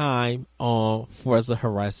my time on Forza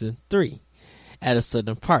Horizon 3 at a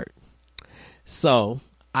certain part. So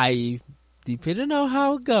depending on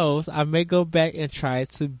how it goes, I may go back and try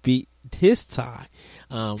to beat his time.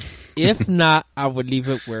 If not, I would leave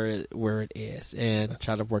it where it is and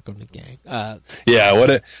try to work on the game. What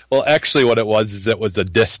it was is it was a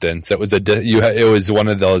distance. It was it was one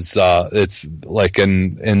of those. It's like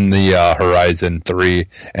in the Horizon 3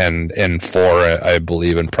 and 4, I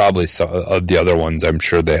believe, and probably some of the other ones. I'm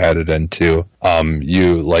sure they had it in too.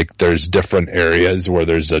 There's different areas where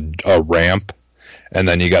there's a ramp. And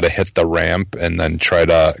then you got to hit the ramp and then try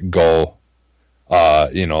to go,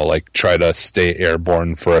 try to stay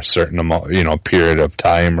airborne for a certain amount, period of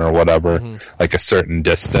time or whatever, like a certain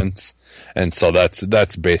distance. And so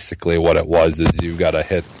that's basically what it was, is you got to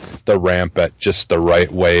hit the ramp at just the right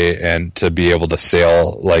way and to be able to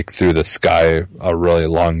sail like through the sky a really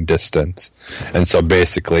long distance. And so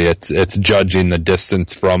basically it's judging the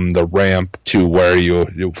distance from the ramp to where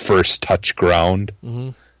you first touch ground.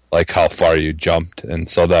 Mm-hmm. Like how far you jumped, and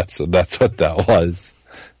so that's what that was.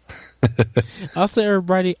 Also,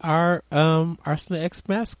 everybody, our Arsenal X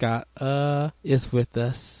mascot is with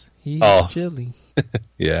us. He's chilling.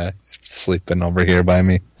 Yeah, he's sleeping over here by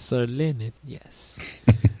me. Sir Leonard, yes.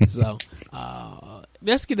 So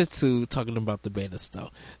let's get into talking about the beta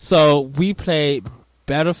stuff. So we played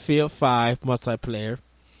Battlefield 5 multiplayer.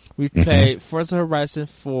 We played Forza Horizon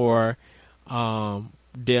 4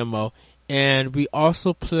 demo. And we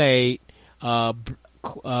also played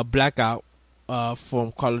Blackout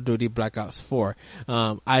from Call of Duty Black Ops 4.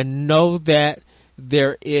 I know that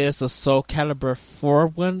there is a Soul Calibur 4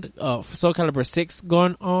 one, Soul Calibur 6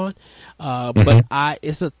 going on, but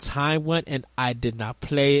it's a time one, and I did not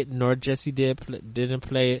play it, nor Jesse didn't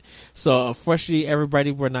play it. So unfortunately,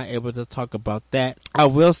 everybody were not able to talk about that. I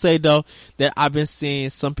will say though that I've been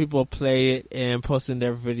seeing some people play it and posting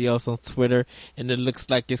their videos on Twitter, and it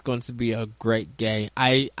looks like it's going to be a great game.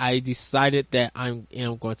 I decided that I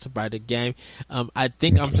am going to buy the game. I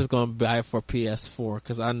think I'm just going to buy it for PS4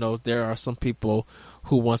 because I know there are some people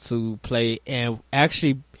who want to play, and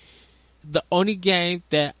actually the only game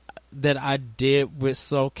that I did with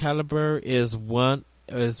Soul Calibur is one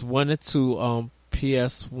and two on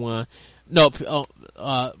PS1. No,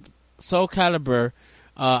 Soul Calibur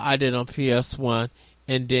I did on PS1,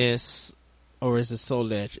 and then or is it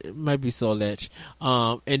Soul Edge? It might be Soul Edge.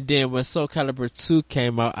 And then when Soul Calibur 2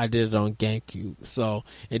 came out, I did it on GameCube. So,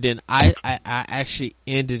 and then I actually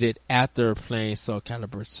ended it after playing Soul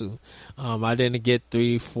Calibur 2. I didn't get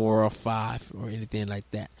 3, 4, or 5 or anything like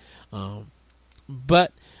that.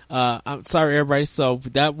 But I'm sorry everybody. So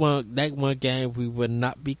that one game we will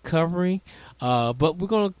not be covering. But we're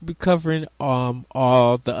going to be covering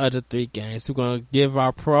all the other 3 games. We're going to give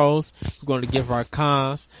our pros, we're going to give our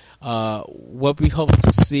cons, what we hope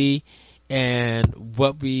to see, and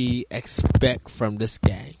what we expect from this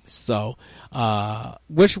game. So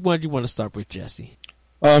which one do you want to start with, Jesse?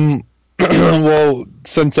 Well,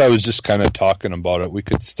 since I was just kind of talking about it, we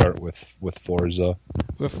could start with Forza.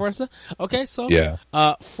 With Forza? Okay, so yeah.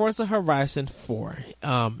 Forza Horizon 4.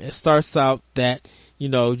 It starts out that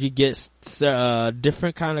you get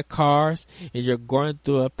different kind of cars, and you're going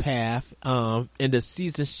through a path, and the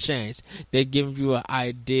seasons change. They give you an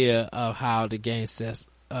idea of how the game is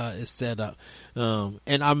set up.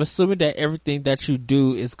 And I'm assuming that everything that you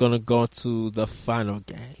do is going to go to the final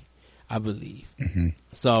game, I believe. Mm-hmm.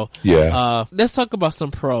 So, yeah. Let's talk about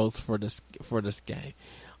some pros for this game.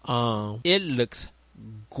 It looks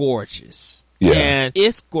gorgeous. Yeah. And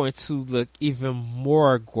it's going to look even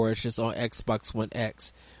more gorgeous on Xbox One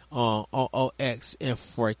X, on OX in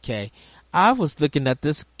 4K. I was looking at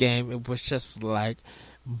this game, it was just like,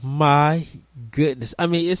 my goodness. I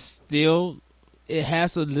mean, it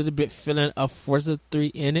has a little bit feeling of Forza 3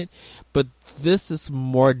 in it, but this is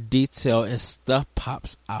more detail and stuff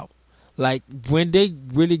pops out. Like, when they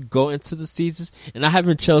really go into the seasons, and I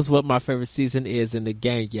haven't chose what my favorite season is in the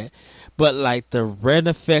game yet, but like the red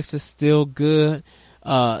effects is still good.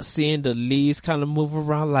 Seeing the leaves kind of move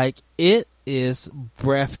around, like, it is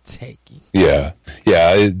breathtaking. Yeah.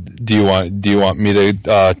 Do you want me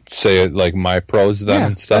to say like my pros then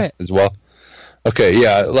and stuff as well? Okay,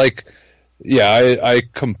 yeah, like Yeah, I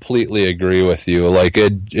completely agree with you. Like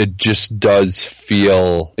it just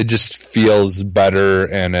it just feels better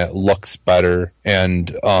and it looks better.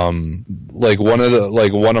 And, like one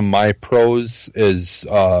of my pros is,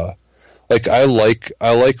 like I like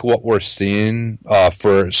what we're seeing,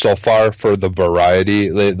 for so far for the variety.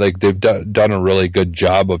 They've done a really good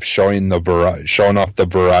job of showing showing off the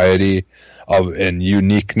variety of and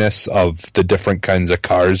uniqueness of the different kinds of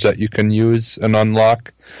cars that you can use and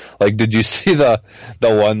unlock. Like, did you see the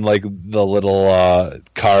one, like the little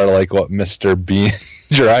car, like what Mr. Bean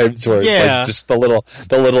drives, where it's like just the little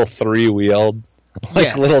 3-wheeled,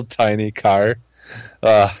 like little tiny car?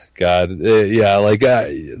 God, yeah,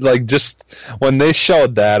 like just when they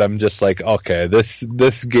showed that, I'm just like, okay,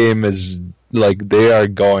 this game is like they are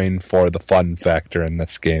going for the fun factor in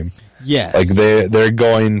this game. Yes. Like they're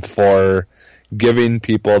going for giving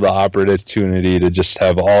people the opportunity to just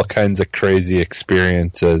have all kinds of crazy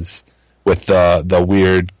experiences with the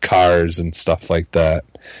weird cars and stuff like that.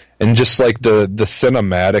 And just like the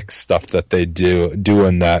cinematic stuff that they do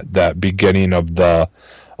in that beginning of the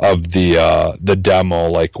demo,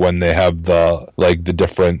 like when they have the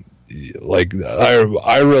different, like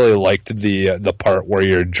I really liked the part where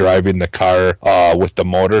you're driving the car with the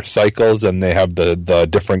motorcycles and they have the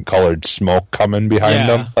different colored smoke coming behind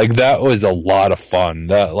them. Like that was a lot of fun.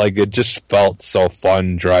 That, like, it just felt so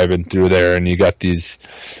fun driving through there, and you got these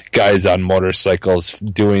guys on motorcycles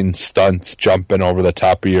doing stunts, jumping over the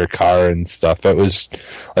top of your car and stuff. It was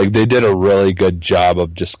like they did a really good job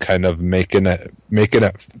of just kind of making it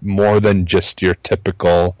more than just your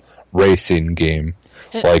typical racing game.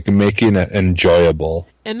 Like making it enjoyable.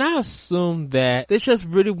 And I assume that they just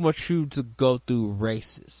really want you to go through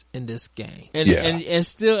races in this game and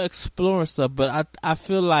still explore stuff. But I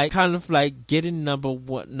feel like kind of like getting number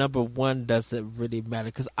one doesn't really matter,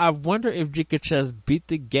 because I wonder if you could just beat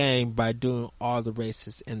the game by doing all the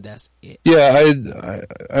races and that's it. Yeah,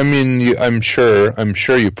 I mean, I'm sure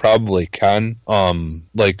you probably can.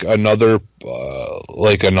 Like another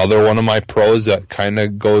one of my pros that kind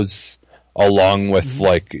of goes along with,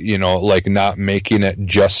 like, you know, like not making it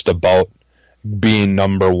just about being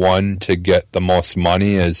number one to get the most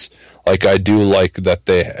money is, like, I do like that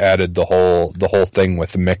they added the whole thing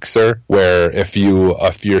with Mixer, where if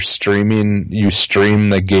you're streaming, you stream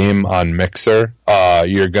the game on Mixer,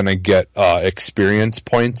 you're gonna get experience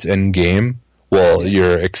points in game. Well,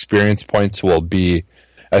 your experience points will be,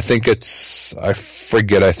 I think it's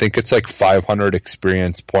like 500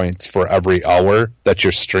 experience points for every hour that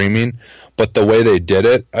you're streaming. But the way they did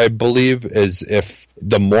it, I believe, is if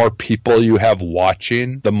the more people you have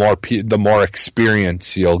watching, the more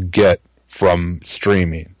experience you'll get from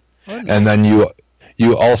streaming. Oh, nice. And then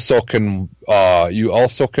you also can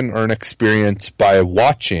earn experience by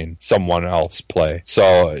watching someone else play.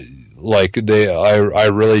 So, like, I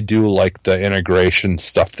really do like the integration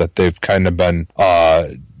stuff that they've kind of been,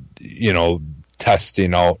 you know,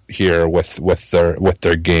 testing out here with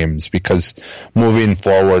their games, because moving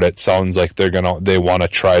forward, it sounds like they want to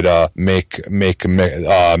try to make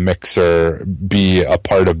Mixer be a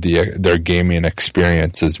part of their gaming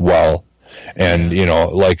experience as well. And, you know,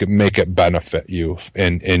 like, make it benefit you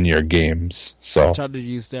in your games. So try to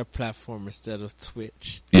use their platform instead of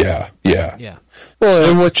Twitch. Yeah. Well,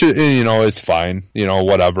 and which, you know, is fine. You know,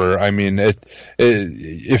 whatever. I mean,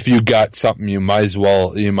 if you got something, you might as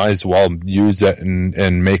well use it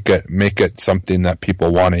and make it something that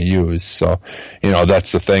people want to use. So, you know,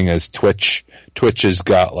 that's the thing, is Twitch has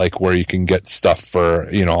got, like, where you can get stuff for,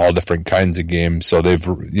 you know, all different kinds of games. So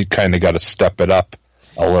you kind of got to step it up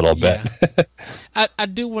a little bit.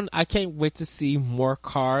 I can't wait to see more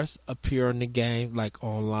cars appear in the game, like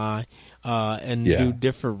online, and do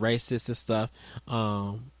different races and stuff,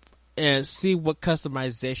 and see what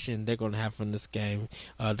customization they're going to have from this game.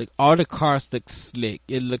 All the cars look slick.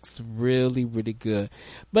 It looks really, really good.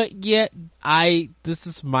 But yet, this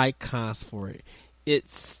is my cons for it.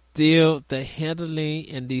 It's still, the handling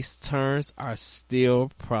in these turns are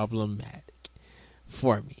still problematic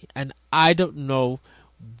for me. And I don't know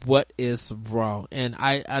what is wrong. And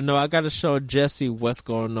I know I got to show Jesse what's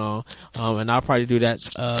going on. And I'll probably do that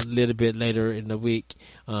a little bit later in the week,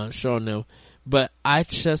 showing them. But I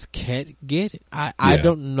just can't get it. I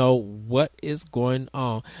don't know what is going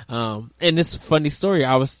on. And it's a funny story.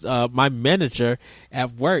 I was, my manager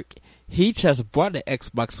at work, he just bought the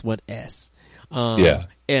Xbox One S.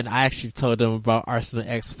 And I actually told him about Arsenal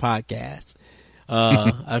X podcast.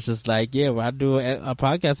 I was just like, I do a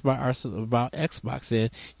podcast about Xbox, and,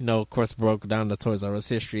 you know, of course, broke down the Toys R Us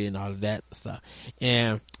history and all of that stuff.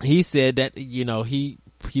 And he said that, you know, he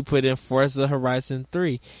put in Forza Horizon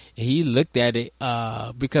 3, and he looked at it,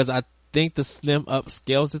 because think the Slim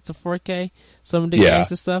upscales it to 4K. Some of the Yeah.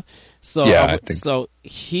 games and stuff. So, Yeah, I think so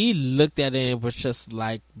he looked at it and was just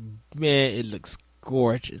like, man, it looks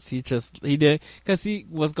gorgeous. He did, cause he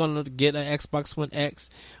was gonna get an Xbox One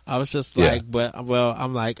X. I was just like,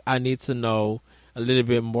 I'm like, I need to know a little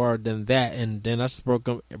bit more than that. And then I just broke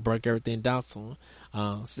everything down to him.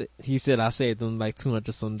 He said I saved him like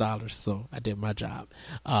 $200 some, so I did my job.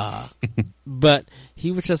 But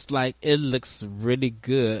he was just like, it looks really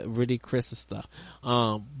good, really crisp and stuff.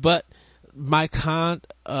 But my con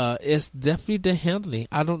is definitely the handling.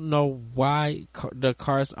 I don't know why the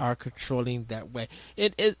cars are controlling that way.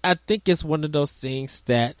 I think it's one of those things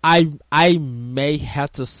that I may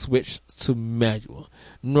have to switch to manual.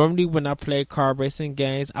 Normally when I play car racing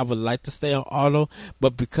games, I would like to stay on auto,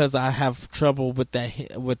 but because I have trouble with that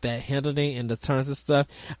handling and the turns and stuff,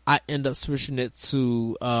 I end up switching it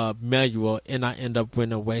to manual, and I end up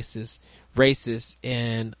winning races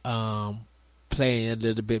and playing a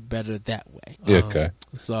little bit better that way. Okay.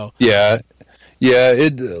 So yeah,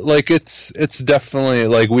 it's definitely,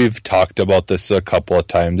 like, we've talked about this a couple of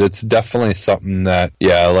times. It's definitely something that,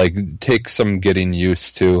 like, takes some getting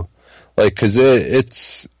used to, like, cause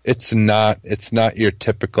it's not your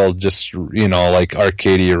typical just, like,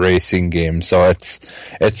 arcade racing game. So it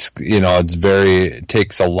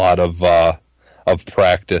takes a lot of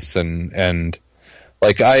practice and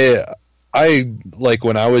like I like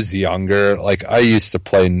when I was younger, like I used to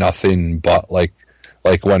play nothing but like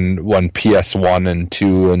when PS1 and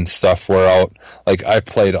 2 and stuff were out, like I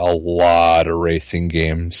played a lot of racing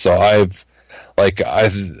games. So I've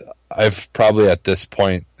probably at this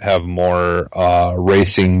point have more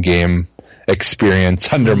racing game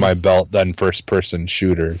experience under my belt than first person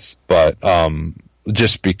shooters. But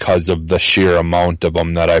just because of the sheer amount of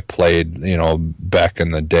them that I played, back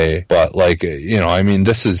in the day. But like, I mean,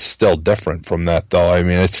 this is still different from that though. I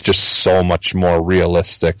mean, it's just so much more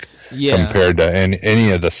realistic compared to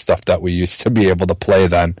any of the stuff that we used to be able to play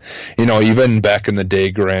then. Even back in the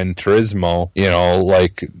day, Gran Turismo,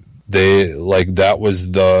 that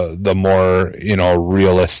was the more,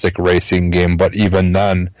 realistic racing game. But even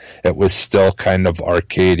then, it was still kind of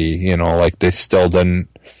arcadey, like they still didn't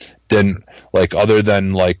like, other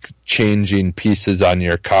than like changing pieces on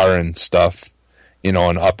your car and stuff, and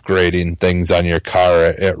upgrading things on your car,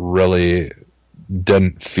 it really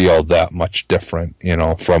didn't feel that much different,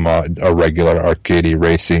 from a regular arcade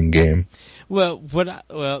racing game. Well, what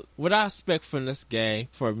I expect from this game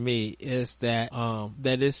for me is that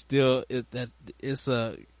it's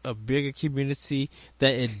a bigger community,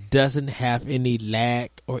 that it doesn't have any lag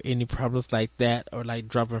or any problems like that, or like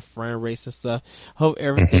dropping frame rates and stuff. Hope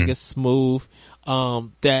everything is smooth.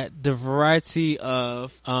 That the variety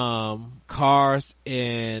of cars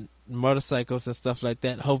and motorcycles and stuff like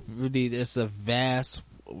that, hopefully it's a vast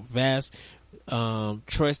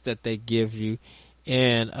choice that they give you.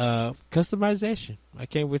 And customization, I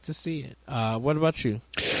can't wait to see it. What about you?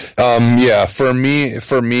 For me,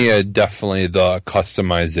 definitely the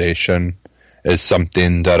customization is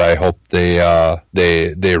something that I hope they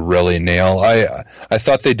really nail. I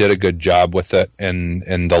thought they did a good job with it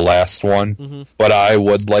in the last one, but I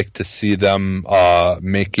would like to see them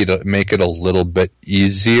make it a little bit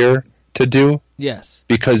easier to do. Yes.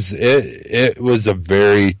 Because it was a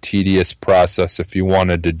very tedious process if you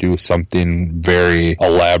wanted to do something very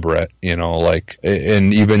elaborate,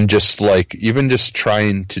 and even just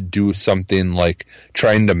trying to do something like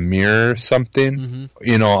trying to mirror something,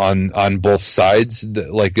 on both sides,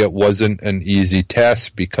 like it wasn't an easy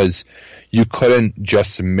task, because you couldn't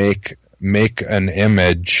just make an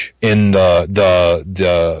image in the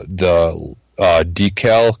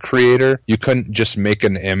decal creator. You couldn't just make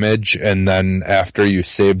an image and then after you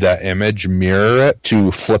save that image, mirror it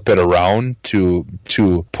to flip it around to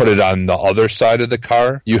put it on the other side of the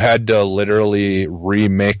car. You had to literally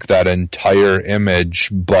remake that entire image,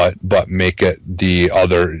 but make it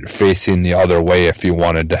facing the other way if you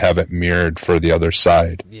wanted to have it mirrored for the other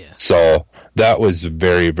side. Yeah. So that was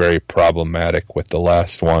very, very problematic with the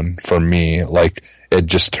last one for me. Like, it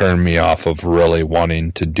just turned me off of really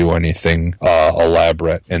wanting to do anything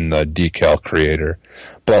elaborate in the decal creator.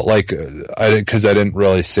 But like, because I didn't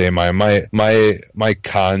really say my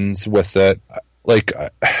cons with it. Like,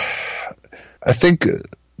 I think,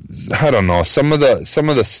 I don't know, some of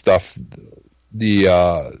the stuff,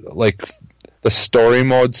 like the story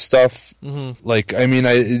mode stuff. Like, I mean,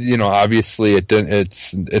 obviously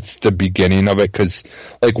it's the beginning of it, because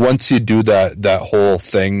like once you do that whole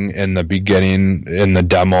thing in the beginning in the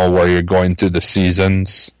demo where you're going through the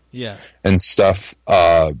seasons, and stuff,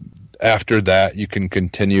 after that you can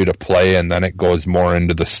continue to play, and then it goes more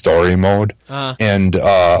into the story mode. And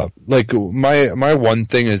like my one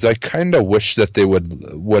thing is I kind of wish that they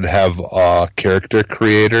would have a character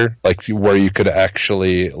creator, like where you could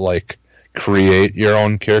actually like create your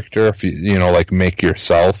own character, if you know, like make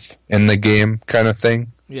yourself in the game kind of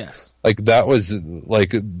thing. Yes. Like that was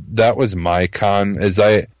my con, is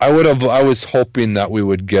I was hoping that we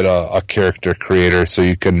would get a character creator so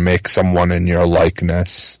you can make someone in your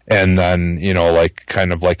likeness, and then, you know, like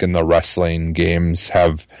kind of like in the wrestling games,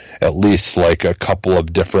 have at least like a couple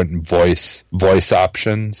of different voice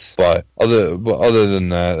options. But other than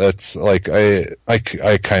that, that's like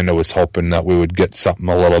I kind of was hoping that we would get something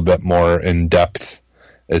a little bit more in depth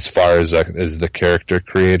as far as the character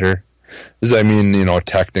creator. Because, I mean, you know,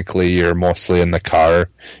 technically you're mostly in the car.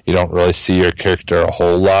 You don't really see your character a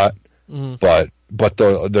whole lot. Mm-hmm. But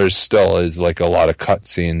there's still is like a lot of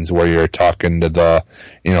cutscenes where you're talking to the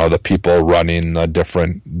people running the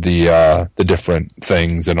different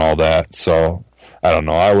things and all that. So I don't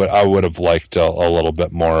know. I would have liked a little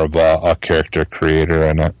bit more of a character creator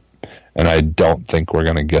in it, and I don't think we're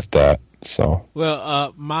gonna get that. So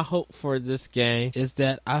my hope for this game is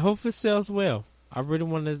that I hope it sells well. I really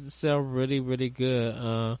want it to sell really, really good,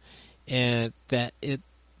 and that it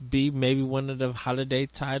be maybe one of the holiday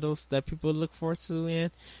titles that people look forward to,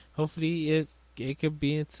 and hopefully it could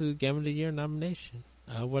be into Game of the Year nomination.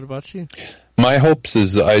 What about you? My hopes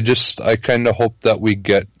is I kind of hope that we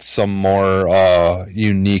get some more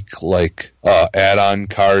unique like add-on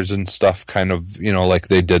cars and stuff, kind of, you know, like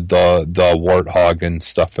they did the Warthog and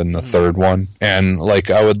stuff in the third one. And like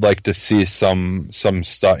I would like to see some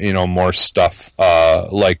stuff, you know, more stuff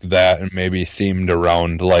like that, and maybe themed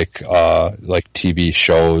around like TV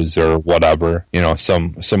shows or whatever, you know,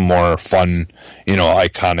 some more fun, you know,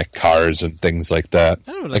 iconic cars and things like that.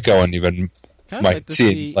 I wouldn't even might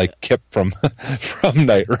see like Kip from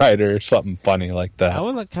Knight Rider or something funny like that. I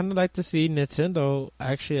would kind of like to see Nintendo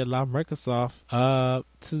actually allow Microsoft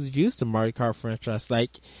to use the Mario Kart franchise,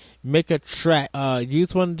 like make a track,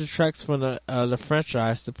 use one of the tracks from the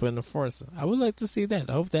franchise to put in the Forza. I would like to see that.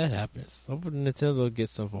 I hope that happens. I hope Nintendo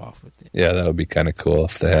gets involved with it. Yeah, that would be kind of cool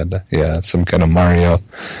if they had some kind of Mario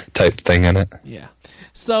type thing in it. Yeah.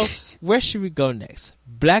 So where should we go next?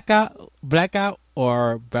 Blackout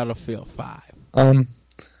or Battlefield 5?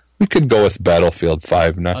 We could go with Battlefield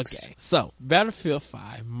 5 next. Okay, so Battlefield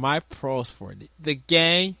 5, my pros for it. The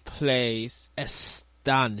game plays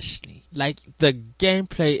astonishingly. Like, the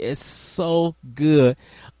gameplay is so good.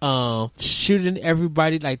 Shooting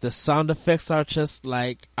everybody, like the sound effects are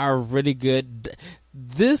really good.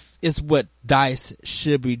 This is what DICE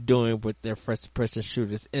should be doing with their first person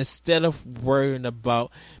shooters, instead of worrying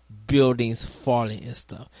about buildings falling and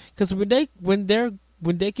stuff. Cause when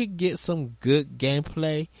they could get some good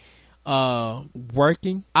gameplay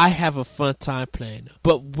working, I have a fun time playing them.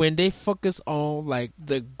 But when they focus on like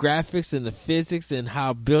the graphics and the physics and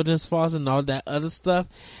how buildings falls and all that other stuff,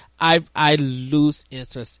 I lose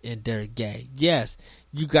interest in their game. Yes,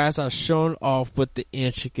 you guys are showing off what the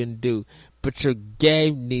engine can do, but your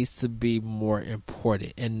game needs to be more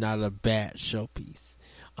important and not a bad showpiece.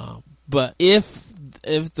 But if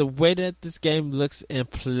the way that this game looks and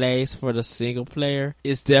plays for the single player,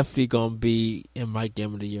 it's definitely going to be in my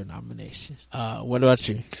Game of the Year nomination. What about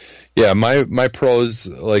you? Yeah, my pros,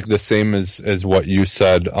 like the same as what you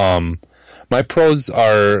said. My pros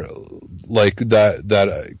are like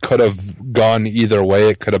that could have gone either way.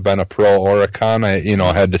 It could have been a pro or a con. I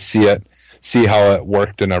had to see how it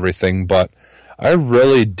worked and everything, but I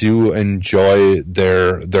really do enjoy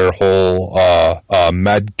their whole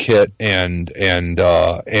med kit and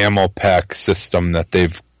ammo pack system that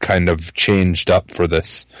they've kind of changed up for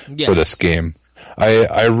this game.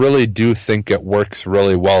 I really do think it works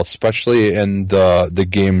really well, especially in the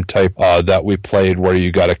game type that we played, where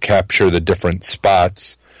you got to capture the different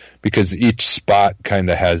spots, because each spot kind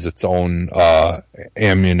of has its own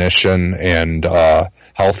ammunition and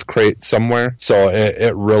health crate somewhere. So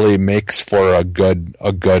it really makes for a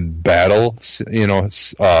good battle,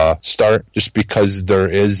 start, just because there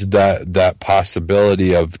is that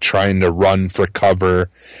possibility of trying to run for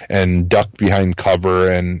cover and duck behind cover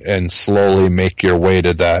and slowly make your way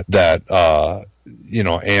to that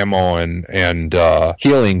ammo and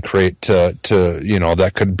healing crate to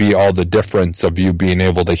that could be all the difference of you being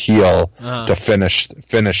able to heal to finish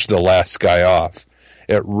the last guy off.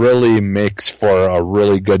 It really makes for a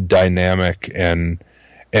really good dynamic and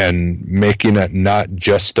making it not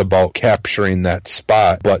just about capturing that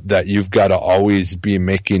spot, but that you've got to always be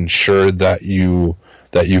making sure that you've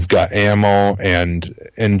got ammo and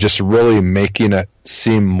just really making it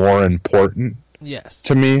seem more important. Yes.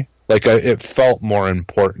 To me. it felt more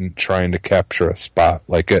important trying to capture a spot.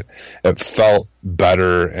 Like it felt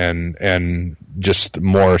better and just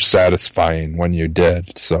more satisfying when you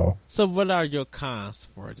did. So what are your cons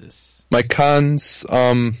for this? My cons,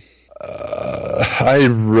 I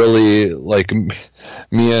really like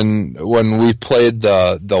me and when we played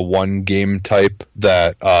the one game type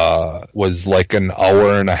that was like an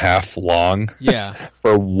hour and a half long. Yeah.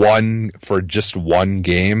 for just one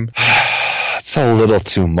game. It's a little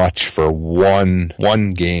too much for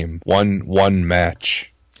one game, one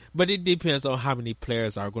match. But it depends on how many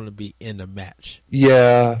players are going to be in the match.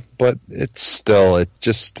 Yeah, but it's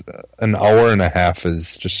just an hour and a half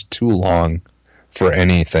is just too long for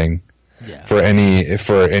anything. Yeah. For any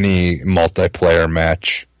multiplayer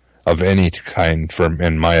match of any kind,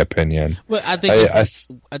 in my opinion. Well, I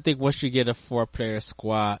think once you get a 4-player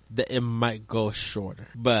squad, that it might go shorter.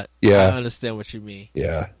 But yeah. I understand what you mean.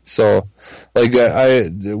 Yeah. So, like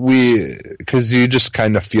because you just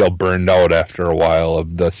kind of feel burned out after a while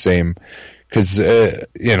of the same. Because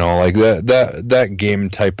like that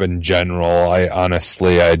game type in general,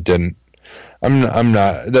 I didn't. I'm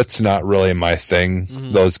not. That's not really my thing.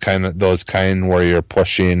 Mm-hmm. Those kind where you're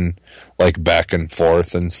pushing like back and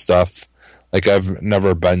forth and stuff. Like I've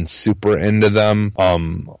never been super into them.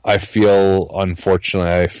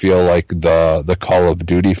 Unfortunately, I feel like the Call of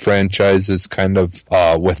Duty franchise is kind of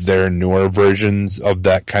with their newer versions of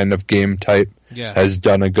that kind of game type has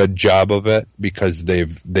done a good job of it because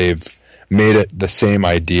they've made it the same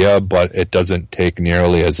idea, but it doesn't take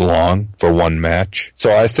nearly as long for one match.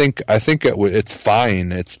 So I think it's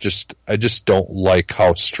fine. It's just I just don't like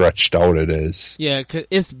how stretched out it is. Yeah, 'cause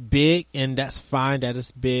it's big, and that's fine that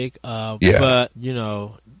it's big. But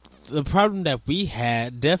the problem that we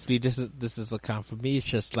had, definitely this is a con for me. It's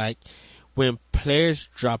just like when players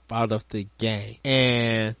drop out of the game,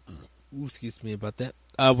 and excuse me about that.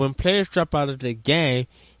 When players drop out of the game,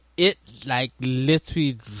 it like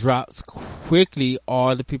literally drops quickly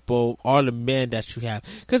all the men that you have.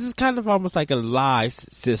 'Cause it's kind of almost like a live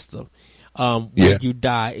system. When you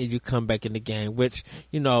die and you come back in the game, which,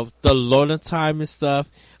 the loading time and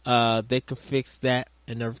stuff, they could fix that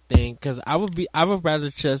and everything. 'Cause I would rather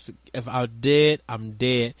just, if I'm dead, I'm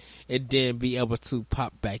dead, and then be able to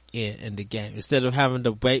pop back in the game instead of having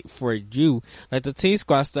to wait for you. Like the team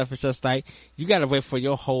squad stuff is just like, you gotta wait for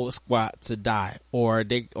your whole squad to die or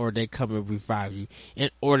they come and revive you in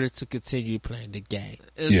order to continue playing the game.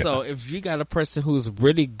 And so if you got a person who's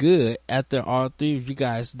really good after all three of you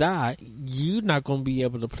guys die, you're not gonna be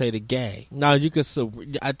able to play the game. Now you can,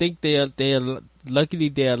 I think luckily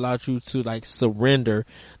they allowed you to like surrender,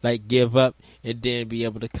 like give up, and then be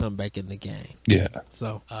able to come back in the game. Yeah.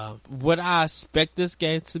 So, what I expect this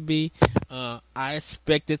game to be, I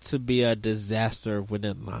expect it to be a disaster when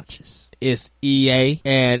it launches. It's EA,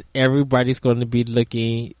 and everybody's going to be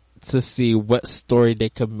looking to see what story they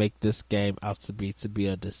could make this game out to be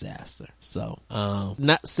a disaster. So,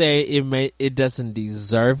 not saying it doesn't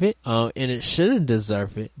deserve it, and it shouldn't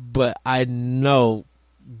deserve it, but I know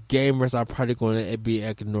gamers are probably going to be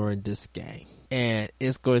ignoring this game, and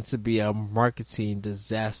it's going to be a marketing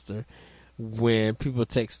disaster when people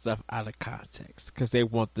take stuff out of context because they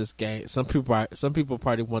want this game. Some people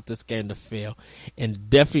probably want this game to fail, and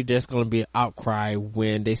definitely there's going to be an outcry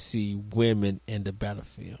when they see women in the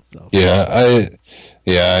battlefield. So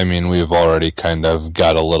I mean, we've already kind of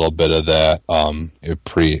got a little bit of that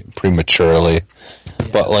prematurely,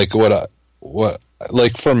 but like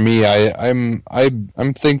like for me, I'm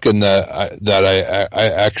thinking that I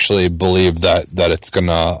actually believe that it's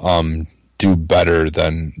gonna do better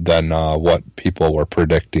than what people were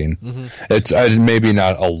predicting. Mm-hmm. It's maybe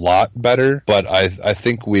not a lot better, but I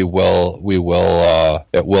think we will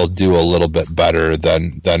it will do a little bit better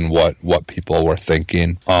than what people were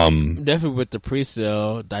thinking. Definitely with the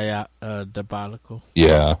pre-sale debacle.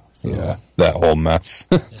 Yeah. So. Yeah, that whole mess,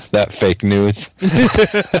 that fake news.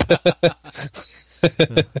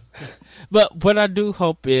 But what I do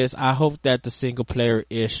hope is, I hope that the single player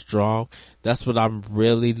is strong. That's what I'm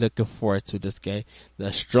really looking forward to this game.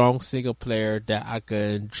 The strong single player that I can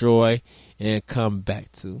enjoy and come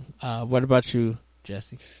back to. What about you,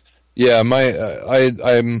 Jesse? Yeah,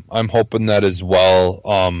 I'm hoping that as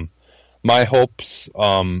well. My hopes,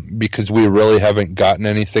 because we really haven't gotten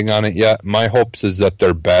anything on it yet, my hopes is that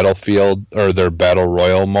their battlefield or their battle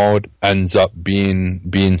royal mode ends up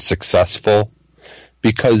being successful.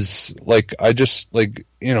 Because, like, I just, like,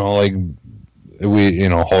 we,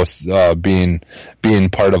 hosts, being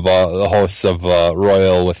part of, the hosts of,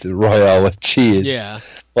 Royale with Cheese. Yeah.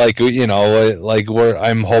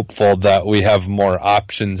 I'm hopeful that we have more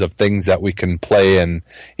options of things that we can play and,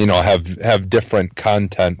 have different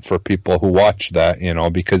content for people who watch that,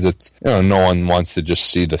 because it's, no one wants to just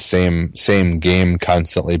see the same game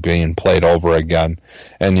constantly being played over again.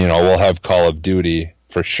 And, we'll have Call of Duty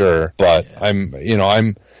for sure, but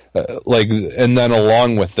yeah. And then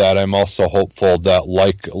along with that, I'm also hopeful that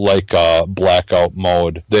blackout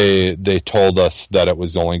mode, they told us that it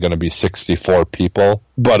was only going to be 64 people,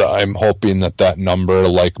 but I'm hoping that number,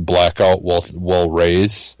 like blackout, will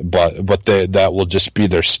raise, but that will just be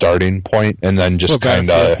their starting point, and then just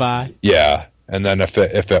kind of, yeah, and then if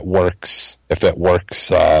it works,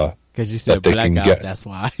 because you said blackout, that's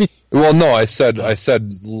why. Well, no, I said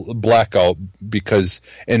blackout because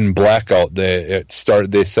in blackout they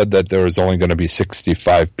said that there was only going to be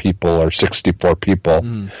 65 people or 64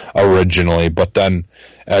 people originally, but then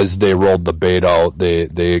as they rolled the beta out,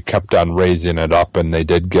 they kept on raising it up, and they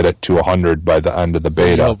did get it to 100 by the end of the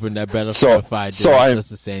beta. You're hoping that Battlefield 5 does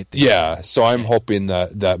the same thing. Yeah, so I'm hoping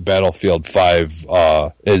that Battlefield 5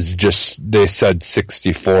 is just, they said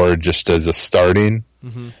 64 just as a starting.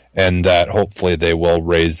 Mm-hmm. And that hopefully they will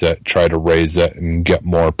try to raise it and get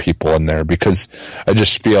more people in there, because I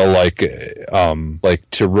just feel like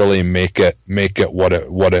to really make it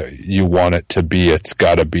what you want it to be, it's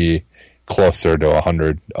got to be closer to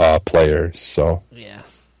 100 players. So yeah.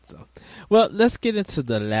 So well, let's get into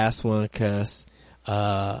the last one, because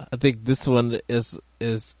I think this one is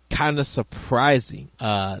kind of surprising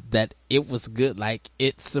that it was good. Like,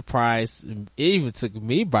 it even took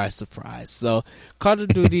me by surprise. So Call of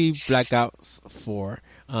Duty Black Ops 4,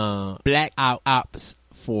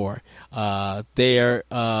 their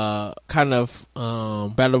kind of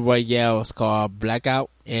battle royale is called Blackout,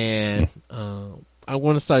 and I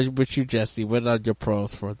want to start with you, Jesse. What are your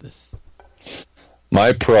pros for this?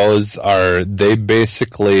 My pros are, they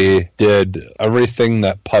basically did everything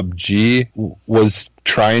that PUBG was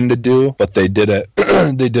trying to do, but they did it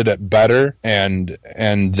they did it better, and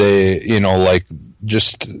they,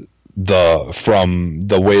 just from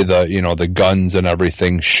the way the guns and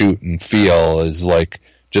everything shoot and feel is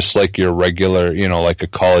just like your regular, like a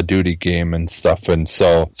Call of Duty game and stuff. And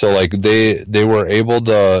so they were able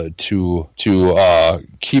to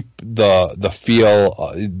keep the feel,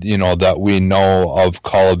 that we know of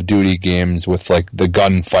Call of Duty games with the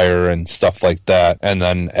gunfire and stuff like that. And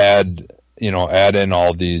then add in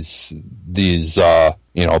all these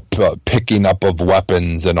picking up of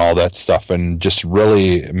weapons and all that stuff, and just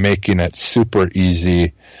really making it super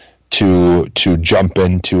easy to jump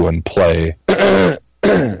into and play.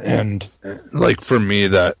 And for me,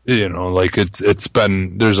 that it's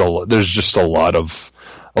been, there's just a lot of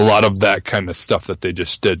that kind of stuff that they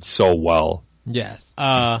just did so well. Yes.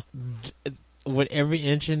 With every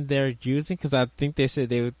engine they're using, because I think they said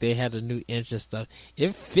they had a new engine stuff,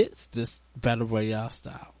 it fits this battle royale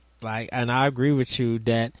style. And I agree with you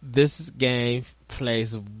that this game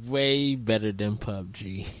plays way better than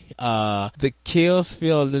PUBG. The kills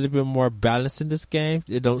feel a little bit more balanced in this game.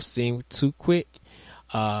 It don't seem too quick.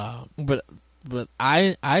 But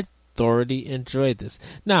I thoroughly enjoyed this.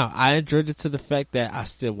 Now, I enjoyed it to the fact that I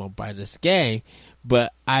still won't buy this game,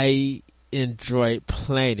 but I enjoyed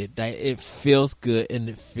playing it. It feels good and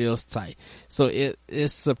it feels tight. So it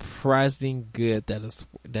is surprisingly good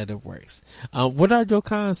that it works. What are your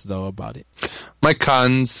cons though about it? My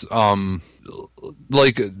cons, the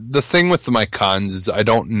thing with my cons is I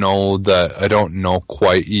don't know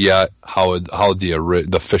quite yet how the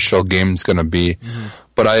official game's gonna be. Mm-hmm.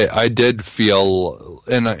 But I did feel,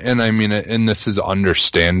 and I mean, and this is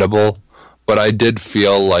understandable, but I did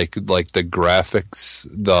feel like the graphics,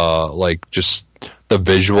 just the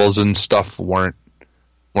visuals and stuff weren't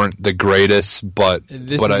the greatest, but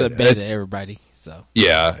this is a beta, everybody. So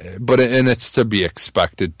yeah, and it's to be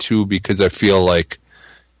expected too, because I feel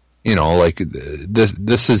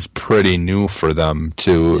this is pretty new for them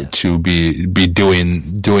to be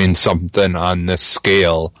doing something on this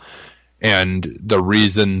scale. And the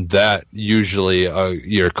reason that usually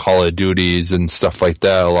your Call of Duties and stuff like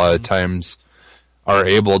that a lot of times are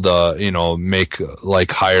able to,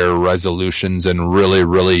 make higher resolutions and really,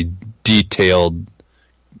 really detailed,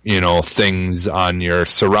 things on your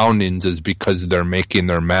surroundings is because they're making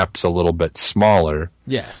their maps a little bit smaller.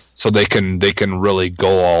 Yes. So they can really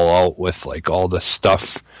go all out with all the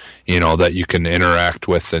stuff, that you can interact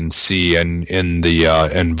with and see in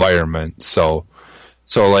the environment. So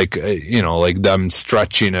them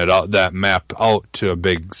stretching it out, that map out to a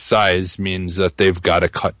big size means that they've got to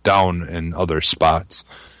cut down in other spots.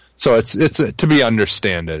 So it's to be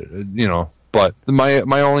understood, but my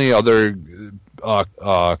only other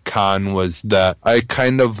con was that I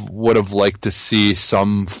kind of would have liked to see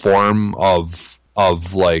some form of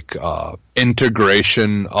like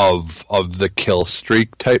integration of the kill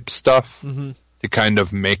streak type stuff. Mm-hmm. To kind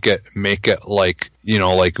of make it like, you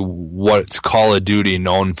know, like what's Call of Duty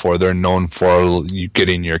known for. They're known for you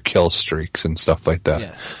getting your kill streaks and stuff like that.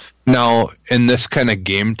 Yes. Now, in this kind of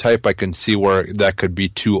game type, I can see where that could be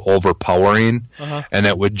too overpowering, and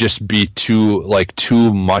it would just be too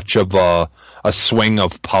much of a swing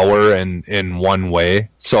of power in one way.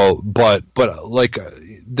 So, but like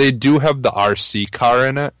they do have the RC car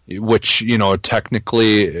in it, which, you know,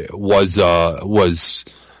 technically was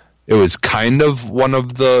it was kind of one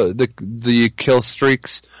of the kill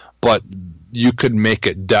streaks, but you could make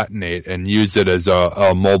it detonate and use it as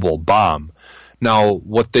a mobile bomb. Now,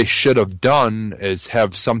 what they should have done is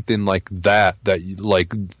have something like that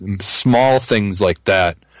like small things like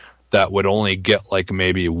that would only get like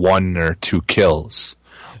maybe 1 or 2 kills.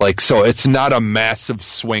 Like, so it's not a massive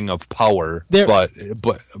swing of power, but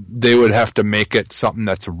they would have to make it something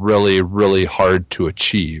that's really, really hard to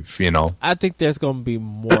achieve, you know? I think there's going to be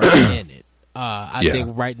more in it. I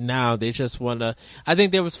think right now they just want to, I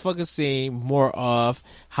think they was focusing more of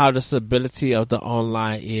how the stability of the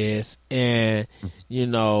online is and, you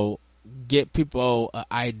know, get people an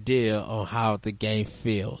idea on how the game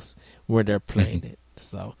feels when they're playing it.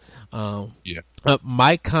 So,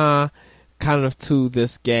 my con kind of to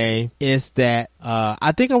this game is that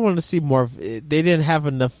I think I want to see more. They didn't have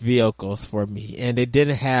enough vehicles for me, and they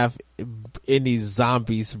didn't have any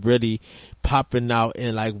zombies really popping out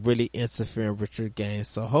and like really interfering with your game.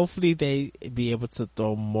 So hopefully they be able to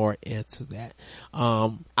throw more into that.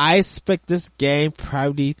 I expect this game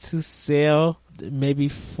probably to sell maybe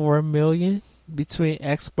 4 million between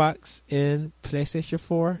Xbox and PlayStation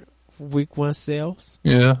 4 week 1 sales.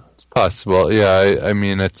 Yeah, it's possible. Yeah, I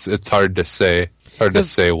mean, it's hard to say. It's hard to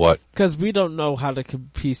say what. Because we don't know how the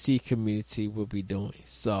PC community will be doing.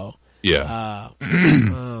 So, yeah.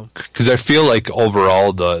 Because I feel like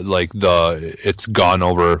overall it's gone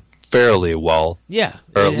over fairly well. Yeah.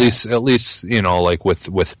 Or at least, you know, like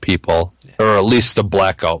with people. Yeah. Or at least the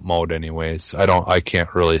blackout mode anyways. I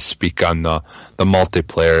can't really speak on the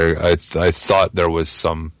multiplayer. I thought there was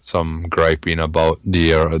some griping about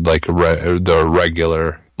the the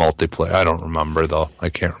regular multiplayer. I don't remember though. I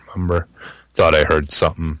can't remember. Thought I heard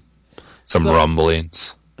some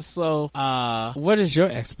rumblings. So, what is your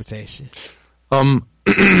expectation? I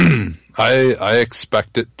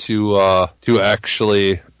expect it to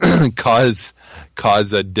actually cause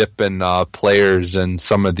a dip in players in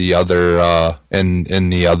some of the other in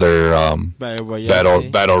the other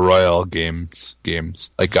battle royale games.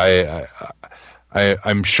 Like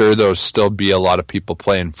I'm sure there'll still be a lot of people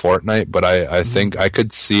playing Fortnite, but I think I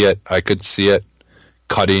could see it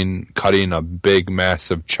cutting a big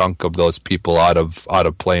massive chunk of those people out of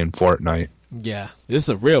playing Fortnite. Yeah, this is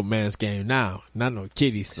a real man's game now, not no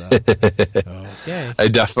kiddie stuff. Okay.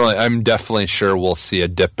 I'm definitely sure we'll see a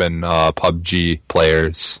dip in PUBG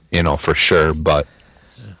players, you know, for sure, but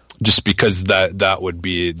just because that would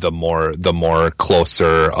be the more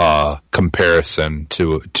closer comparison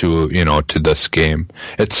to you know, to this game.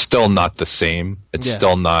 It's still not the same. It's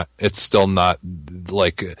still not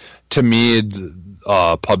like, to me,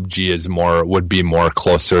 PUBG would be more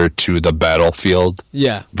closer to the Battlefield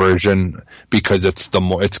version, because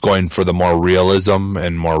it's going for the more realism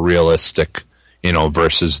and more realistic, you know,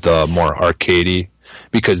 versus the more arcadey.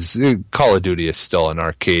 Because Call of Duty is still an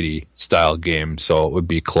arcadey style game, so it would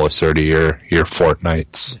be closer to your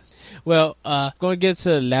Fortnites. Well, going to get to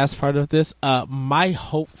the last part of this. My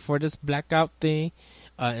hope for this blackout thing,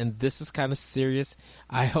 and this is kind of serious.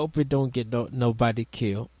 I hope it don't get nobody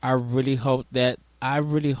killed. I really hope that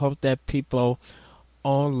people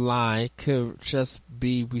online could just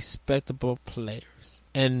be respectable players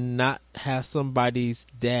and not have somebody's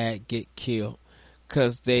dad get killed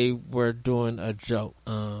because they were doing a joke.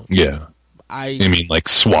 I mean like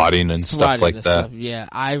swatting and stuff like that. Stuff. Yeah,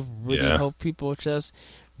 I really hope people just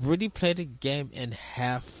really play the game and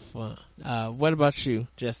have fun. What about you,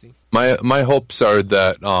 Jesse? My hopes are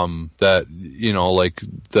that you know, like,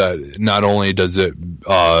 that not only does it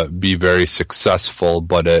be very successful,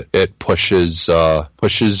 but it pushes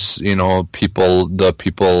you know, the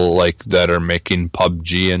people like that are making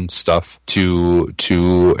PUBG and stuff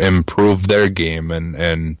to improve their game,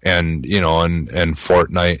 and you know, and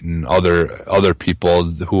Fortnite and other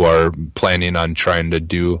people who are planning on trying to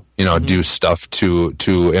do stuff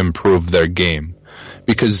to improve their game.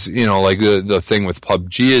 because, you know, like the thing with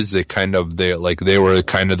PUBG is they were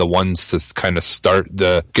kind of the ones to kind of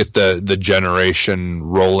get the generation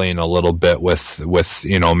rolling a little bit with,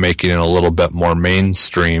 you know, making it a little bit more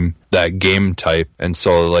mainstream, that game type. And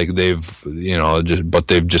so like they've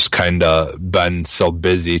just kind of been so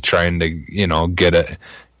busy trying to, you know, get it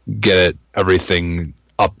everything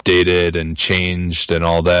updated and changed and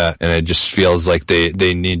all that, and it just feels like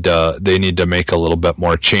they need to make a little bit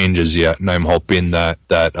more changes yet. And I'm hoping that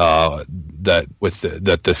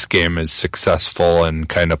this game is successful and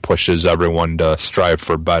kind of pushes everyone to strive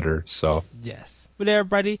for better. So yes. But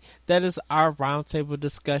everybody, that is our roundtable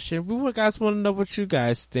discussion. We guys want to know what you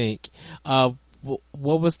guys think.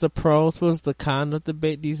 What was the pros? What was the con of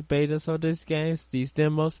these betas or these games, these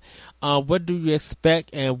demos? What do you expect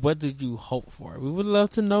and what do you hope for? We would love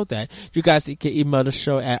to know that. You guys can email the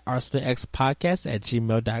show at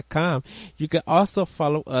arsenalxpodcast@gmail.com. You can also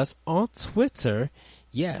follow us on Twitter.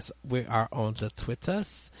 Yes, we are on the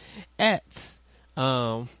Twitters at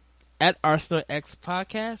Arsenal X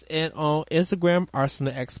Podcast, and on Instagram,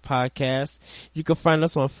 Arsenal X Podcast. You can find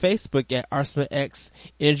us on Facebook at Arsenal X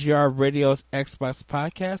NGR Radio's Xbox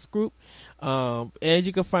Podcast Group. And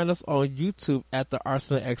you can find us on YouTube at the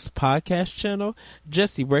Arsenal X Podcast channel.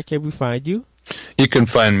 Jesse, where can we find you? You can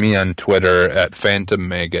find me on Twitter at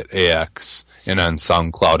PhantomMagAX and on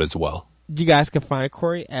SoundCloud as well. You guys can find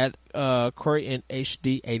Corey at Corey in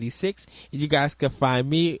HD86. You guys can find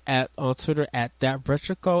me on Twitter at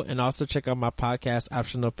ThatRetroCode, and also check out my podcast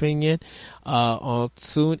Optional Opinion on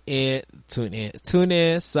TuneIn,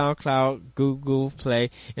 SoundCloud, Google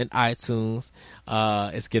Play, and iTunes.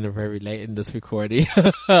 It's getting very late in this recording.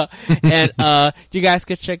 And you guys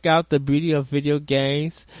can check out The Beauty of Video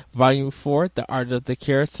Games Volume 4, The Art of the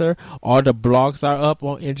Character. All the blogs are up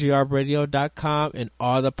on ngrradio.com, and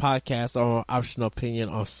all the podcasts are on Optional Opinion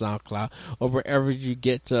on SoundCloud, or wherever you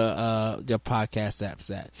get to your podcast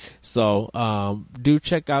apps at. So do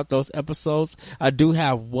check out those episodes. I do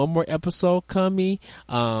have one more episode coming.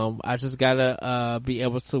 I just gotta be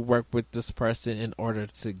able to work with this person in order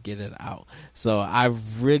to get it out. So I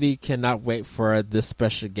really cannot wait for this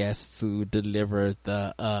special guest to deliver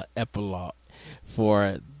the epilogue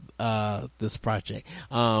for this project.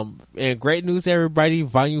 And great news, everybody.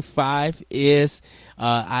 Volume 5 is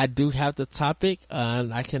I do have the topic,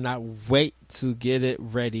 and I cannot wait to get it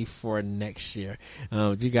ready for next year.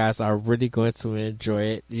 You guys are really going to enjoy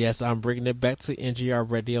it. Yes, I'm bringing it back to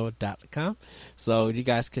ngrradio.com, so you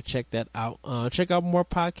guys can check that out. Check out more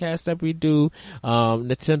podcasts that we do.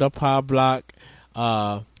 Nintendo Power Block,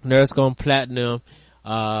 Nerds Gone Platinum,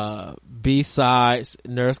 B-Sides,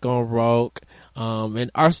 Nerds Gone Rogue,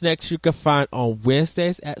 and Arsenex you can find on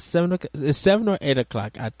Wednesdays at 7 or 8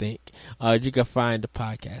 o'clock, I think. You can find the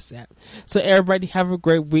podcast app. So everybody have a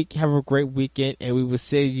great week, have a great weekend, and we will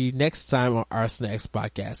see you next time on Arsenal X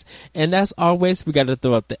Podcast. And as always, we got to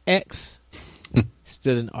throw up the X,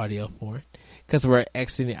 still in audio form, because we're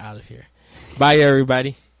Xing it out of here. Bye,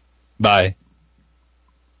 everybody. Bye.